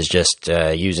 is just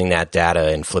using that data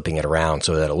and flipping it around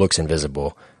so that it looks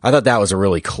invisible. I thought that was a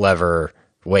really clever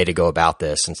way to go about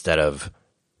this instead of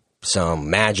some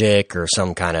magic or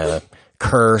some kind of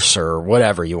curse or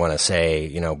whatever you want to say,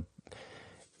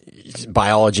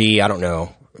 biology, I don't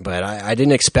know. But I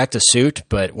didn't expect a suit,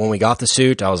 but when we got the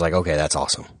suit, I was like, okay, that's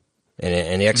awesome.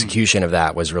 And the execution of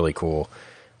that was really cool.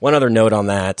 One other note on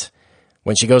that,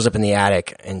 when she goes up in the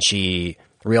attic and she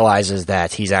realizes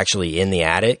that he's actually in the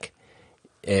attic,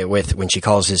 when she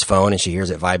calls his phone and she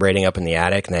hears it vibrating up in the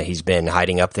attic and that he's been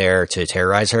hiding up there to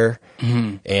terrorize her.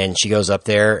 Mm-hmm. And she goes up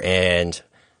there and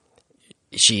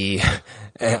I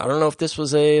don't know if this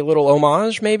was a little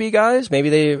homage, maybe, guys. Maybe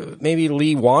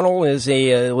Lee Whannell is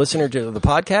a listener to the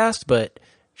podcast, but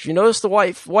did you notice the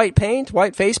white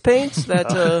face paint?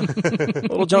 That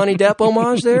little Johnny Depp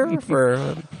homage there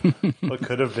for what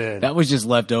could have been. That was just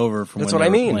left over from when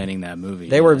they were planning that movie.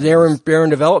 They were in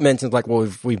development and like,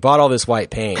 well, we bought all this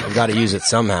white paint. We've got to use it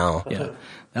somehow. Yeah.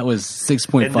 That was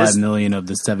 $6.5 million of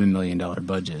the $7 million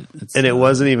budget. And it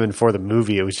wasn't even for the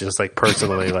movie. It was just like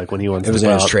personally, like when he went to in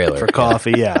his trailer for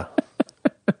coffee. Yeah,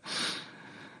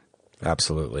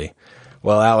 absolutely.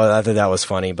 Well, I thought that was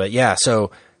funny, but yeah.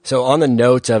 So on the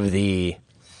note of the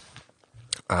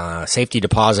safety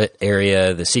deposit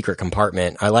area, the secret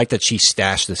compartment, I like that she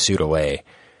stashed the suit away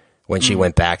when she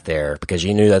went back there because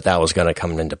you knew that was going to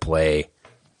come into play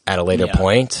at a later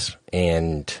point,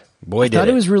 and. Boy, I thought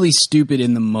it was really stupid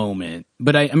in the moment,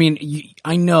 but I mean,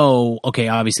 I know, okay,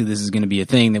 obviously this is going to be a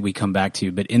thing that we come back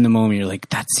to, but in the moment you're like,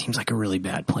 that seems like a really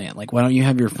bad plan. Like, why don't you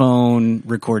have your phone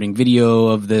recording video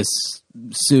of this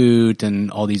suit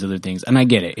and all these other things? And I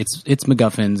get it. It's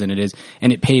MacGuffins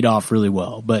and it paid off really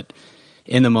well. But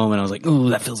in the moment I was like, oh,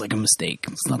 that feels like a mistake.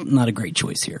 It's not a great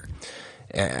choice here.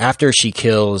 After she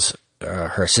kills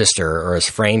her sister, or is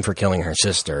framed for killing her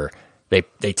sister,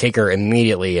 They take her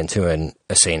immediately into an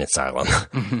insane asylum.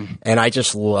 Mm-hmm. And I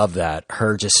just love that.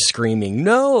 Her just screaming,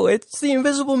 no, it's the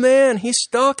Invisible Man. He's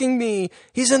stalking me.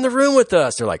 He's in the room with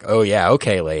us. They're like, oh, yeah,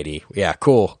 okay, lady. Yeah,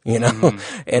 cool. Mm-hmm.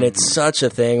 And it's such a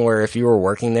thing where if you were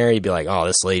working there, you'd be like, oh,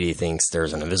 this lady thinks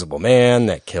there's an Invisible Man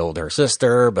that killed her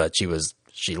sister, but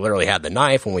she literally had the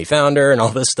knife when we found her and all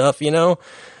this stuff, Man,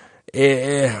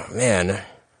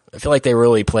 I feel like they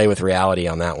really play with reality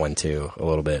on that one, too, a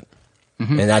little bit.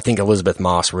 Mm-hmm. And I think Elizabeth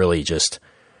Moss really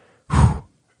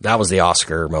that was the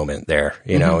Oscar moment there,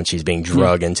 and she's being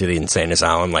drugged into the insane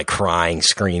asylum, like crying,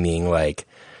 screaming, like,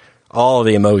 all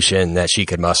the emotion that she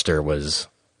could muster was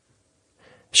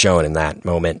shown in that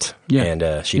moment. Yeah.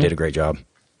 And she did a great job.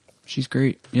 She's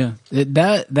great. Yeah.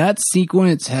 That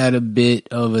sequence had a bit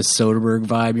of a Soderbergh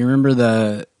vibe. You remember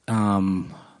the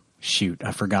shoot,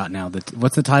 I forgot now.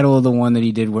 What's the title of the one that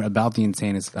he did about the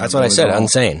insane? That's what I said,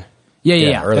 Unsane.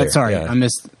 Yeah. Earlier, Sorry, yeah. I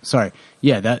missed. Sorry.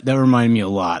 Yeah, that reminded me a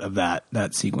lot of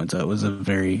that sequence. It was a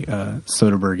very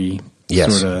Soderbergh-y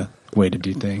sort of way to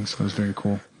do things. It was very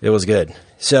cool. It was good.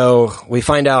 So we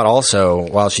find out also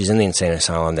while she's in the insane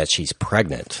asylum that she's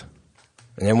pregnant.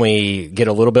 And then we get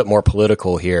a little bit more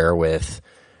political here with,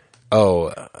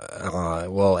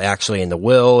 well, actually in the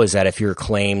will is that if you're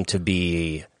claimed to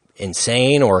be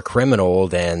insane or a criminal,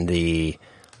 then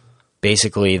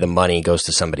basically the money goes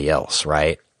to somebody else,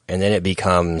 right? And then it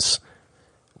becomes,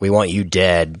 we want you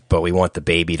dead, but we want the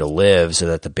baby to live so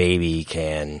that the baby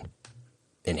can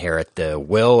inherit the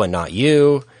will and not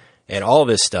you, and all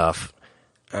this stuff.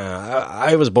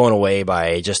 I was blown away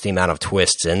by just the amount of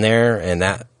twists in there, and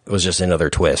that was just another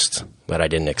twist that I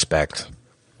didn't expect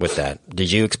with that. Did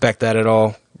you expect that at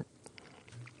all?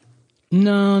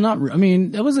 No, not really. I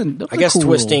mean, that wasn't. I guess cool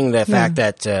twisting the fact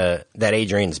that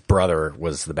Adrian's brother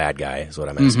was the bad guy is what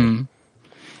I'm asking. Mm-hmm.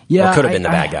 Yeah, or could have been the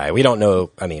bad guy. We don't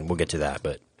know. I mean, we'll get to that,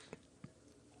 but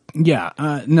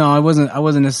yeah, no, I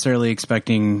wasn't necessarily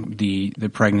expecting the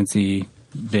pregnancy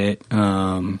bit.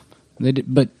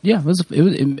 But yeah,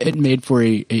 it made for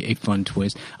a fun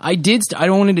twist. I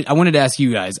wanted to ask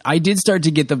you guys. I did start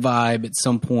to get the vibe at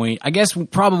some point. I guess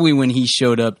probably when he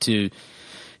showed up to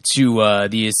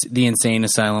the insane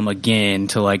asylum again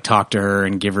to like talk to her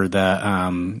and give her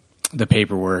the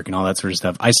paperwork and all that sort of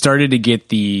stuff. I started to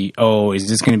get is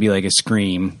this going to be like a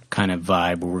Scream kind of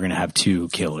vibe where we're going to have two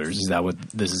killers? Is that what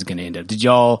this is going to end up? Did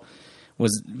y'all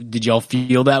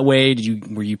feel that way?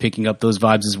 Were you picking up those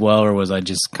vibes as well, or was I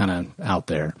just kind of out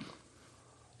there?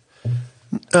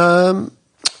 That's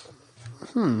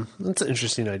an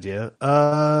interesting idea.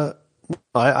 I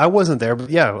wasn't there, but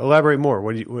yeah, elaborate more.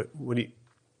 What do you?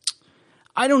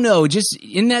 I don't know. Just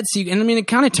in that sequence, and I mean, it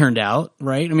kind of turned out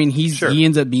right. I mean, he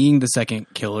ends up being the second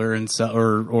killer, and so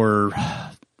or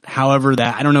however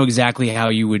that I don't know exactly how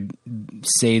you would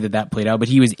say that played out, but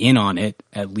he was in on it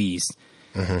at least.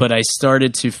 Mm-hmm. But I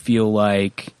started to feel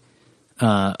like,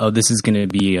 this is going to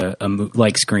be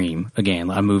like Scream again,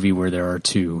 a movie where there are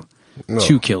two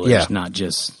killers, not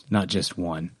just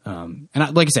one. And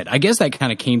like I said, I guess that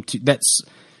kind of came to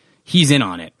he's in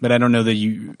on it, but I don't know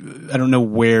I don't know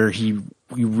where you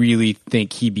really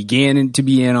think he began to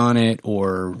be in on it,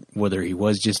 or whether he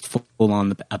was just full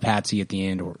on a patsy at the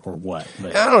end, or what.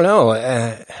 But I don't know.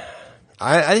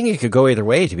 I think it could go either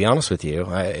way, to be honest with you.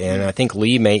 And I think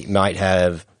Lee might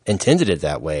have intended it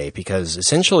that way, because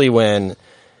essentially we'll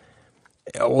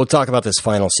talk about this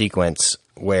final sequence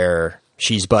where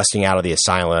she's busting out of the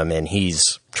asylum and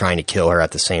he's trying to kill her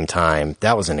at the same time.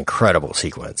 That was an incredible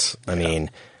sequence. I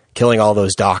mean, killing all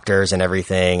those doctors and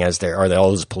everything all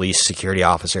those police security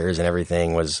officers and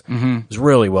everything was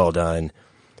really well done.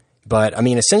 But I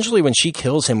mean, essentially when she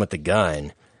kills him with the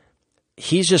gun,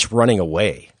 he's just running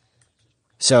away.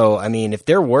 So, I mean, if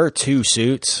there were two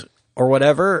suits or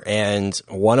whatever, and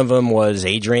one of them was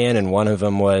Adrian and one of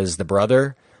them was the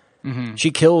brother,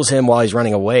 she kills him while he's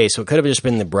running away. So it could have just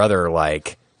been the brother,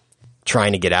 like,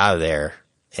 trying to get out of there.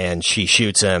 And she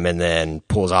shoots him and then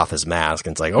pulls off his mask.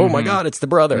 And it's like, oh my God, it's the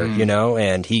brother, you know?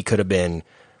 And he could have been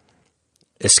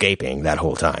escaping that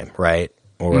whole time, right?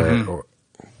 Or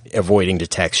avoiding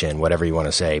detection, whatever you want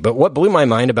to say. But what blew my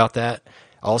mind about that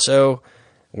also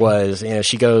was,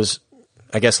 she goes...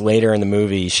 I guess later in the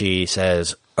movie, she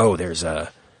says, when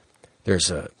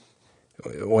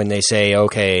they say,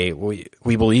 okay, we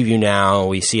believe you now,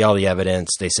 we see all the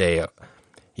evidence, they say,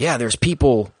 yeah, there's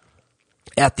people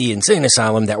at the insane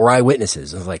asylum that were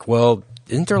eyewitnesses. I was like, well,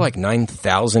 isn't there like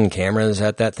 9,000 cameras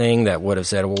at that thing that would have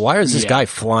said, well, why is this guy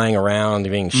flying around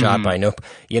being shot by and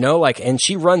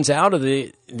she runs out of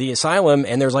the asylum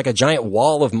and there's like a giant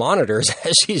wall of monitors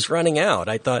as she's running out.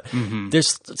 I thought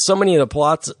there's so many of the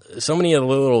plots, so many of the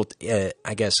little,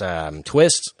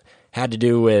 twists had to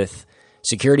do with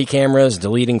security cameras,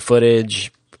 deleting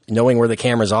footage, knowing where the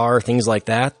cameras are, things like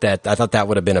that I thought that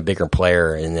would have been a bigger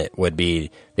player, and it would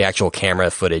be the actual camera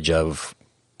footage of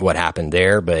what happened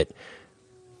there. But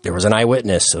there was an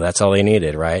eyewitness, so that's all they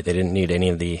needed, right? They didn't need any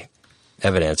of the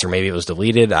evidence, or maybe it was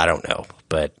deleted. I don't know,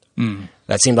 but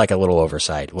that seemed like a little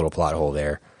oversight, a little plot hole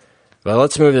there. But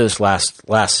let's move to this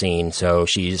last scene. So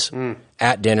she's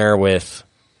at dinner with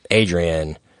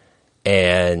Adrian,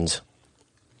 and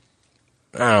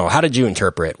I don't know. How did you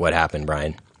interpret what happened,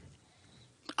 Brian?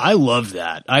 I love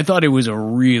that. I thought it was a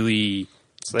really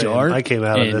dark. I came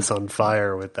out of this on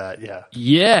fire with that. Yeah.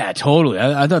 Yeah, totally.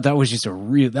 I thought that was just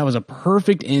that was a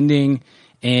perfect ending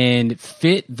and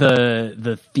fit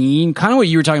the theme. Kind of what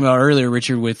you were talking about earlier,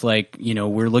 Richard, with like, you know,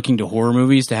 we're looking to horror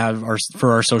movies to have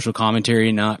for our social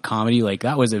commentary, not comedy. Like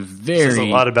that was a Says a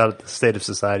lot about the state of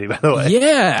society, by the way.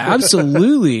 Yeah,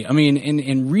 absolutely. I mean,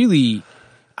 and really,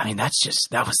 I mean, that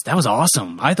was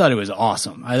awesome. I thought it was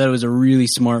awesome. I thought it was a really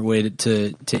smart way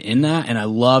to end that. And I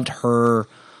loved her.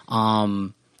 I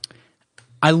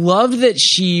loved that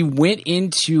she went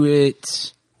into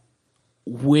it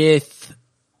with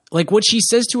like what she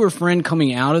says to her friend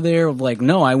coming out of there of like,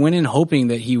 no, I went in hoping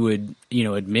that he would, you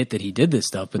know, admit that he did this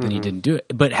stuff, but then he didn't do it.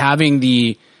 But having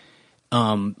the,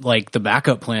 like the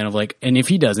backup plan of like, and if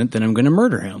he doesn't, then I'm going to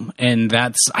murder him. And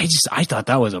I thought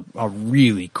that was a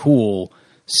really cool,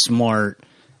 smart,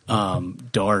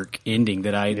 dark ending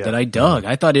that I dug.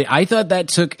 I thought that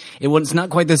took it was not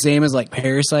quite the same as like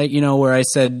Parasite, you know, where I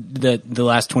said that the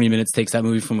last 20 minutes takes that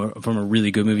movie from a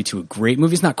really good movie to a great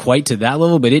movie. It's not quite to that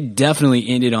level, but it definitely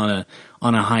ended on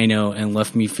a high note and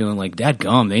left me feeling like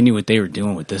dadgum, they knew what they were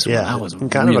doing with this one. That was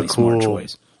kind really of a cool smart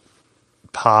choice.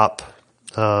 Pop,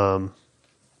 kind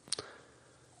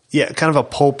of a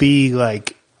pulpy,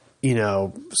 like, you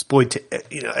know,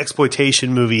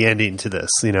 exploitation movie ending to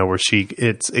this, you know, where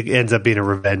it ends up being a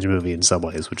revenge movie in some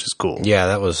ways, which is cool. Yeah,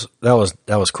 that was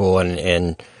cool.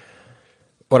 And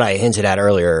what I hinted at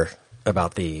earlier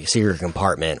about the secret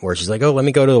compartment where she's like, oh, let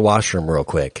me go to the washroom real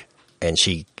quick. And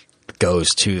she goes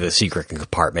to the secret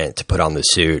compartment to put on the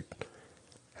suit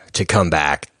to come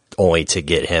back only to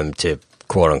get him to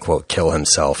quote unquote kill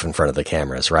himself in front of the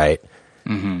cameras. Right.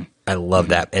 Mm-hmm. I love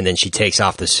that. And then she takes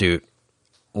off the suit,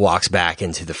 walks back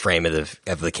into the frame of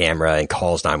the camera and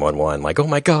calls 911 like, oh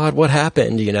my God, what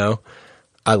happened? You know,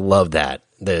 I love that.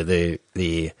 The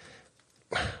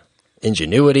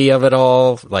ingenuity of it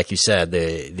all. Like you said,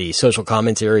 the social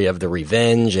commentary of the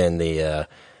revenge and the,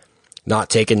 not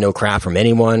taking no crap from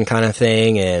anyone kind of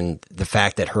thing. And the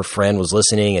fact that her friend was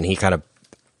listening and he kind of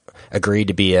agreed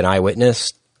to be an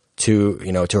eyewitness to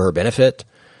her benefit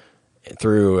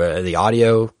through the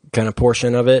audio kind of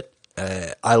portion of it.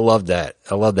 I love that.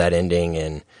 I love that ending.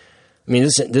 And I mean,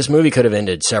 this movie could have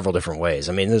ended several different ways.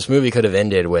 I mean, this movie could have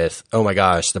ended with, oh my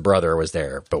gosh, the brother was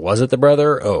there, but was it the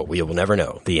brother? Oh, we will never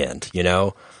know. The end, you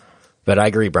know? But I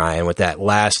agree, Brian, with that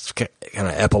last kind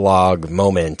of epilogue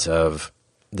moment of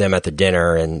them at the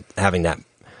dinner and having that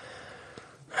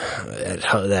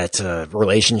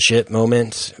relationship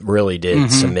moment really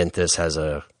did cement this as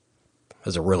a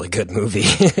really good movie.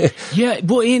 Yeah,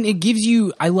 well, and it gives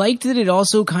you. I liked that it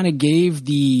also kind of gave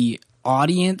the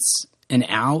audience an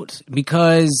out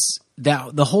because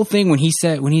that the whole thing when he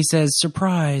says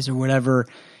surprise or whatever.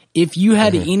 If you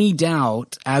had any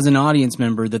doubt as an audience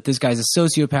member that this guy's a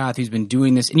sociopath who's been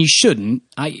doing this, and he shouldn't,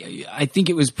 I think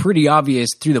it was pretty obvious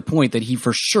through the point that he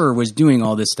for sure was doing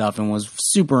all this stuff and was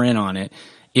super in on it,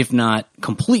 if not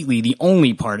completely the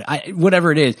only part,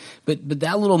 whatever it is. But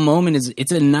that little moment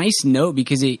it's a nice note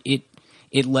because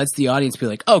it lets the audience be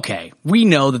like, okay, we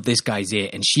know that this guy's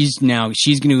it, and she's going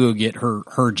to go get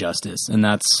her justice, and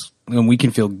we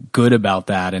can feel good about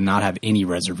that and not have any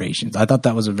reservations. I thought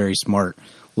that was a very smart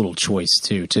little choice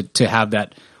too, to have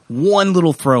that one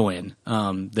little throw in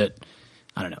that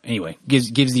I don't know. Anyway, gives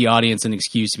the audience an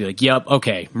excuse to be like, "Yep,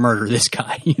 okay, murder this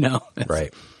guy," you know?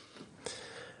 Right.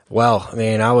 Well, I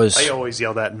mean, I always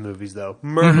yell that in movies, though.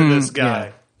 Murder this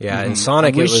guy. Yeah, in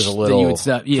Sonic it was a little. You would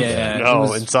stop. Yeah,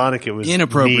 no, in Sonic it was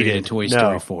inappropriate needed. in Toy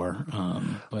Story 4.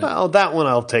 Well, that one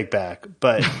I'll take back,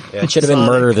 but yeah, it should have been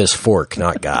murder this fork,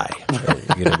 not guy.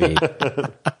 You're going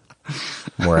to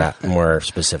be more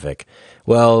specific.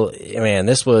 Well, man,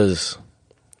 this blew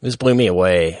me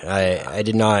away. I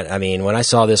did not. I mean, when I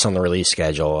saw this on the release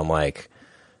schedule, I'm like,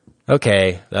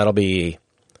 okay, that'll be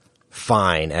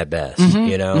fine at best.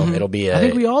 You know, it'll be I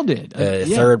think we all did.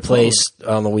 Third place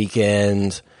on the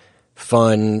weekend.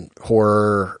 Fun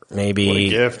horror, maybe. What a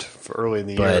gift for early in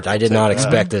the year. But I did not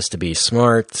expect this to be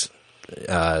smart,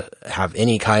 have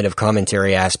any kind of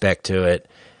commentary aspect to it.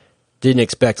 Didn't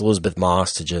expect Elizabeth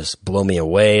Moss to just blow me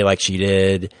away like she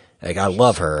did. Like, I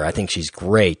love her. I think she's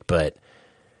great, but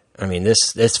I mean,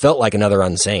 this felt like another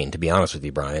Unsane, to be honest with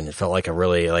you, Brian. It felt like a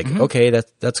really okay,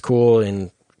 that's cool,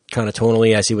 and kind of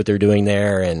tonally, I see what they're doing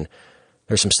there, and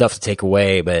there's some stuff to take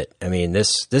away. But I mean,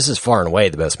 this is far and away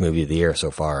the best movie of the year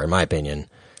so far, in my opinion.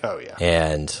 Oh yeah,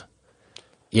 and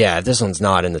yeah, if this one's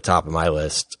not in the top of my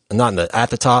list, not at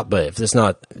the top, but if it's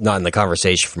not in the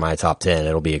conversation for my top 10,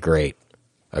 it'll be a great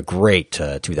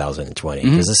 2020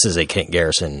 because this is a Kent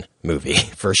Garrison movie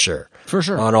for sure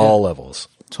on all levels.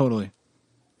 Totally.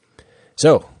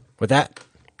 So with that,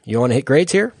 you want to hit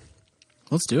grades here?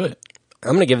 Let's do it.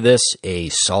 I'm going to give this a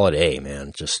solid A,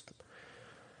 man. Just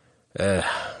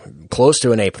close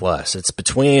to an A+. It's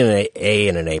between an A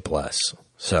and an A+.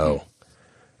 So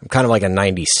I'm kind of like a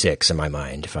 96 in my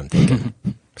mind, if I'm thinking.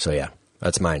 So, yeah,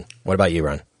 that's mine. What about you,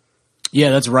 Ron?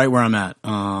 Yeah, that's right where I'm at.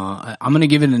 I'm going to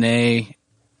give it an A,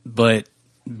 but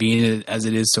being as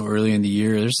it is so early in the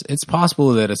year, it's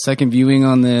possible that a second viewing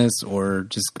on this or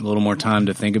just a little more time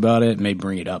to think about it may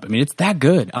bring it up. I mean, it's that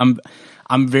good. I'm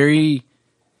very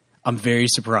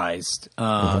surprised.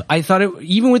 I thought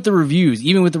even with the reviews,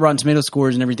 even with the Rotten Tomato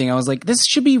scores and everything, I was like, this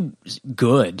should be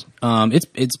good.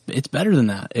 It's better than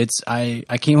that.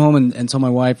 I came home and told my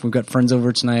wife, we've got friends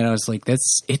over tonight. I was like,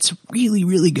 it's really,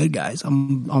 really good, guys.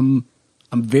 I'm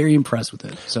very impressed with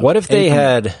it. So, what if they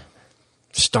had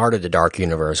started the Dark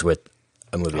Universe with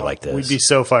a movie like this? We'd be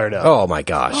so fired up. Oh my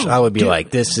gosh. I would be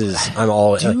like, I'm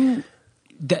all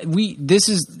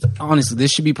honestly,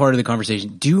 this should be part of the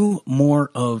conversation. Do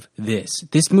more of this.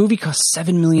 This movie costs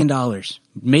 $7 million.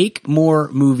 Make more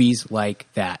movies like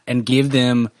that and give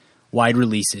them wide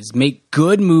releases. Make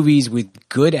good movies with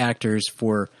good actors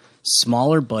for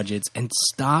smaller budgets and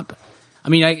stop. I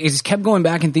mean, I just kept going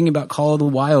back and thinking about Call of the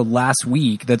Wild last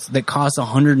week. That cost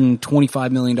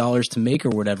 $125 million to make or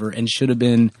whatever, and should have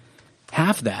been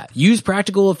half that. Use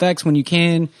practical effects when you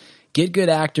can. Get good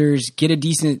actors.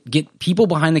 Get people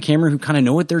behind the camera who kind of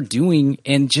know what they're doing,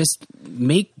 and just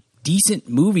make decent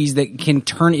movies that can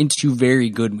turn into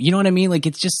very good. You know what I mean? Like,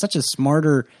 it's just such a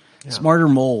smarter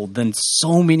mold than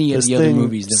so many of the other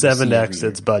movies. That 7x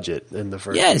its budget in the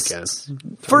first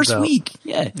weekend. First week,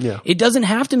 yeah. It doesn't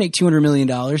have to make $200 million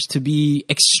to be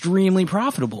extremely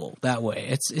profitable that way.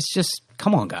 It's just,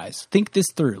 come on, guys, think this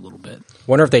through a little bit.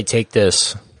 Wonder if they take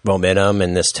this momentum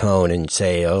and this tone and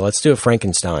say, "Oh, let's do a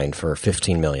Frankenstein for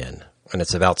 $15 million," and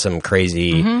it's about some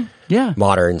crazy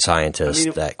modern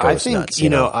scientist that goes nuts. You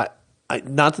know, I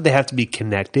not that they have to be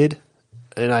connected.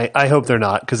 And I hope they're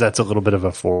not, because that's a little bit of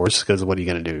a force, because what are you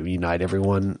going to do? Unite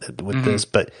everyone with this?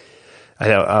 But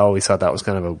I always thought that was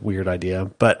kind of a weird idea.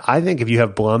 But I think if you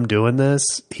have Blum doing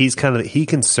this, he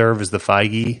can serve as the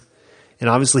Feige. And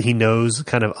obviously he knows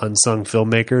kind of unsung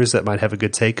filmmakers that might have a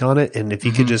good take on it. And if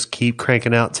he could just keep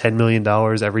cranking out $10 million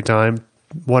every time,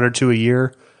 1 or 2 a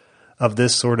year of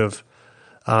this sort of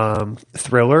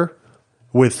thriller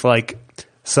with like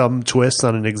some twists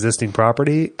on an existing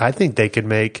property, I think they could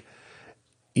make...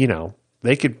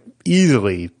 they could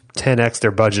easily 10x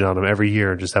their budget on them every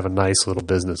year and just have a nice little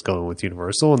business going with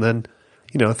Universal, and then,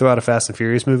 throw out a Fast and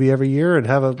Furious movie every year and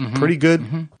have a pretty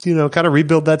good, kind of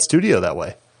rebuild that studio that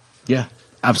way. Yeah,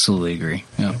 absolutely agree.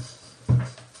 Yeah.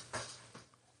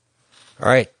 All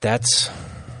right, that's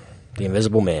The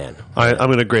Invisible Man. I'm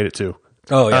going to grade it too.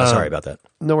 Oh, yeah, sorry about that.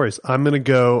 No worries. I think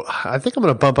I'm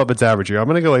going to bump up its average here. I'm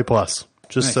going to go A+.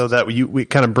 Just nice. So that we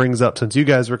kind of brings up, since you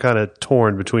guys were kind of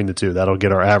torn between the two, that'll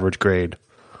get our average grade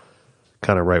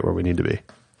kind of right where we need to be.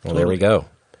 Well, there we go.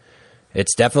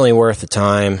 It's definitely worth the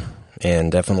time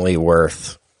and definitely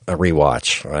worth a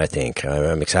rewatch, I think.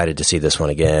 I'm excited to see this one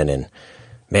again. And,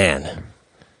 man,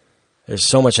 there's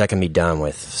so much that can be done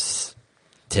with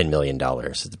 $10 million.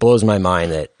 It blows my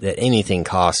mind that anything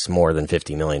costs more than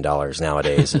 $50 million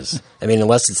nowadays. I mean,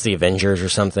 unless it's the Avengers or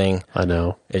something. I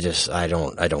know. I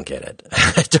don't get it.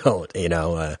 I don't,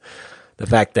 the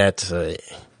fact that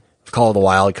Call of the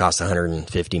Wild costs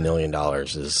 $150 million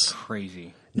is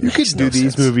crazy. You could do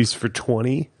these movies for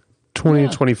 20 to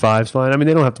 25 is fine. I mean,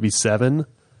 they don't have to be 7.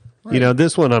 Right.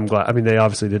 This one I'm glad. I mean, they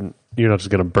obviously didn't, you're not just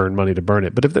going to burn money to burn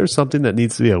it. But if there's something that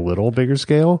needs to be a little bigger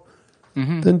scale,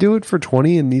 then do it for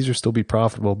 20 and these will still be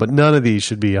profitable. But none of these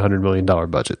should be $100 million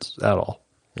budgets at all.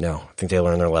 No, I think they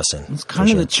learned their lesson. It's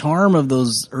kind of the charm of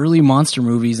those early monster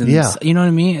movies. And you know what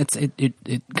I mean?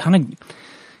 It kind of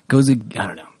goes, I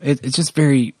don't know. It's just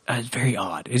very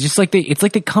odd. It's just like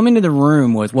they come into the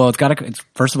room with, well,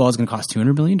 first of all, it's going to cost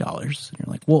 $200 million. And you're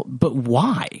like, well, but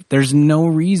why? There's no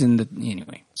reason that,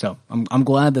 anyway. So I'm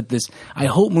glad that I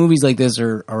hope movies like this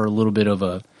are a little bit of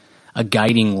a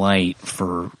guiding light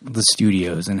for the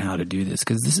studios and how to do this,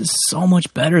 because this is so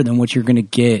much better than what you're going to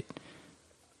get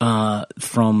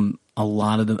from a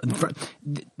lot of them.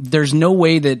 There's no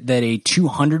way that a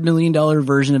 $200 million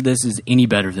version of this is any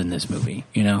better than this movie,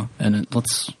 And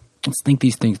let's think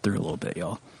these things through a little bit,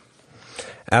 y'all.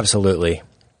 Absolutely.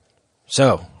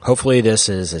 So hopefully this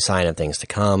is a sign of things to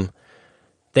come.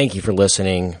 Thank you for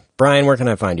listening. Brian, where can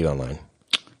I find you online?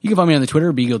 You can find me on the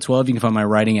Twitter, Beagle12. You can find my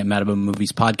writing at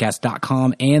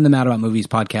madaboutmoviespodcast.com and the Mad About Movies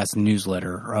podcast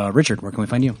newsletter. Richard, where can we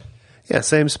find you? Yeah,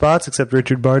 same spots, except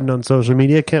Richard Barden on social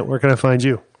media. Kent, where can I find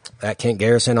you? At Kent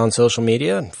Garrison on social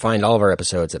media. Find all of our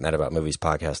episodes at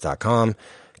madaboutmoviespodcast.com.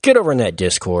 Get over in that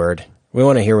Discord. We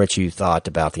want to hear what you thought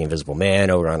about The Invisible Man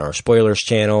over on our spoilers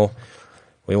channel.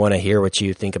 We want to hear what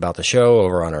you think about the show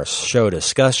over on our show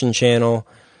discussion channel.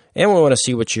 And we want to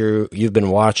see what you've been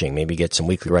watching. Maybe get some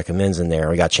weekly recommends in there.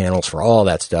 We got channels for all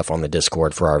that stuff on the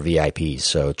Discord for our VIPs.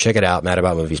 So check it out,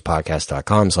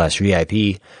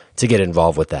 madaboutmoviespodcast.com/VIP to get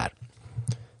involved with that.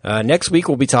 Next week,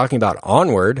 we'll be talking about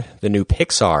Onward, the new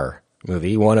Pixar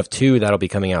movie, one of two that'll be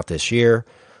coming out this year.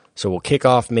 So we'll kick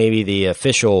off maybe the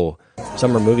official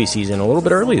summer movie season a little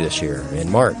bit early this year in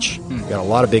March. We've got a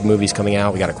lot of big movies coming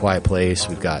out. We got A Quiet Place.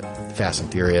 We've got Fast and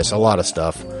Furious. A lot of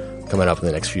stuff coming up in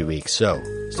the next few weeks. So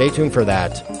stay tuned for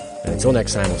that. And until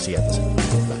next time, we'll see you at this.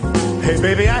 Bye. Hey,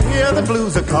 baby, I hear the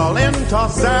blues are calling.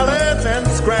 Tossed salads and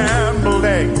scrambled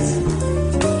eggs.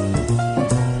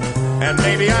 And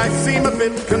maybe I seem a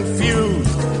bit confused.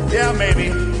 Yeah,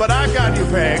 maybe, but I got you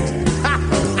pegged.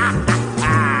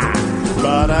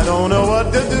 But I don't know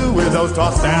what to do with those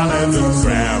tossed salads and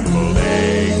scrambled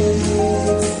eggs.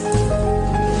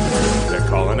 They're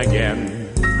calling again.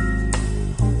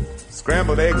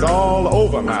 Scrambled eggs all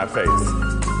over my face.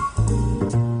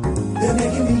 They're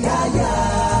making me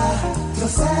yah-yah.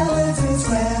 Tossed salads and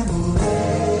scrambled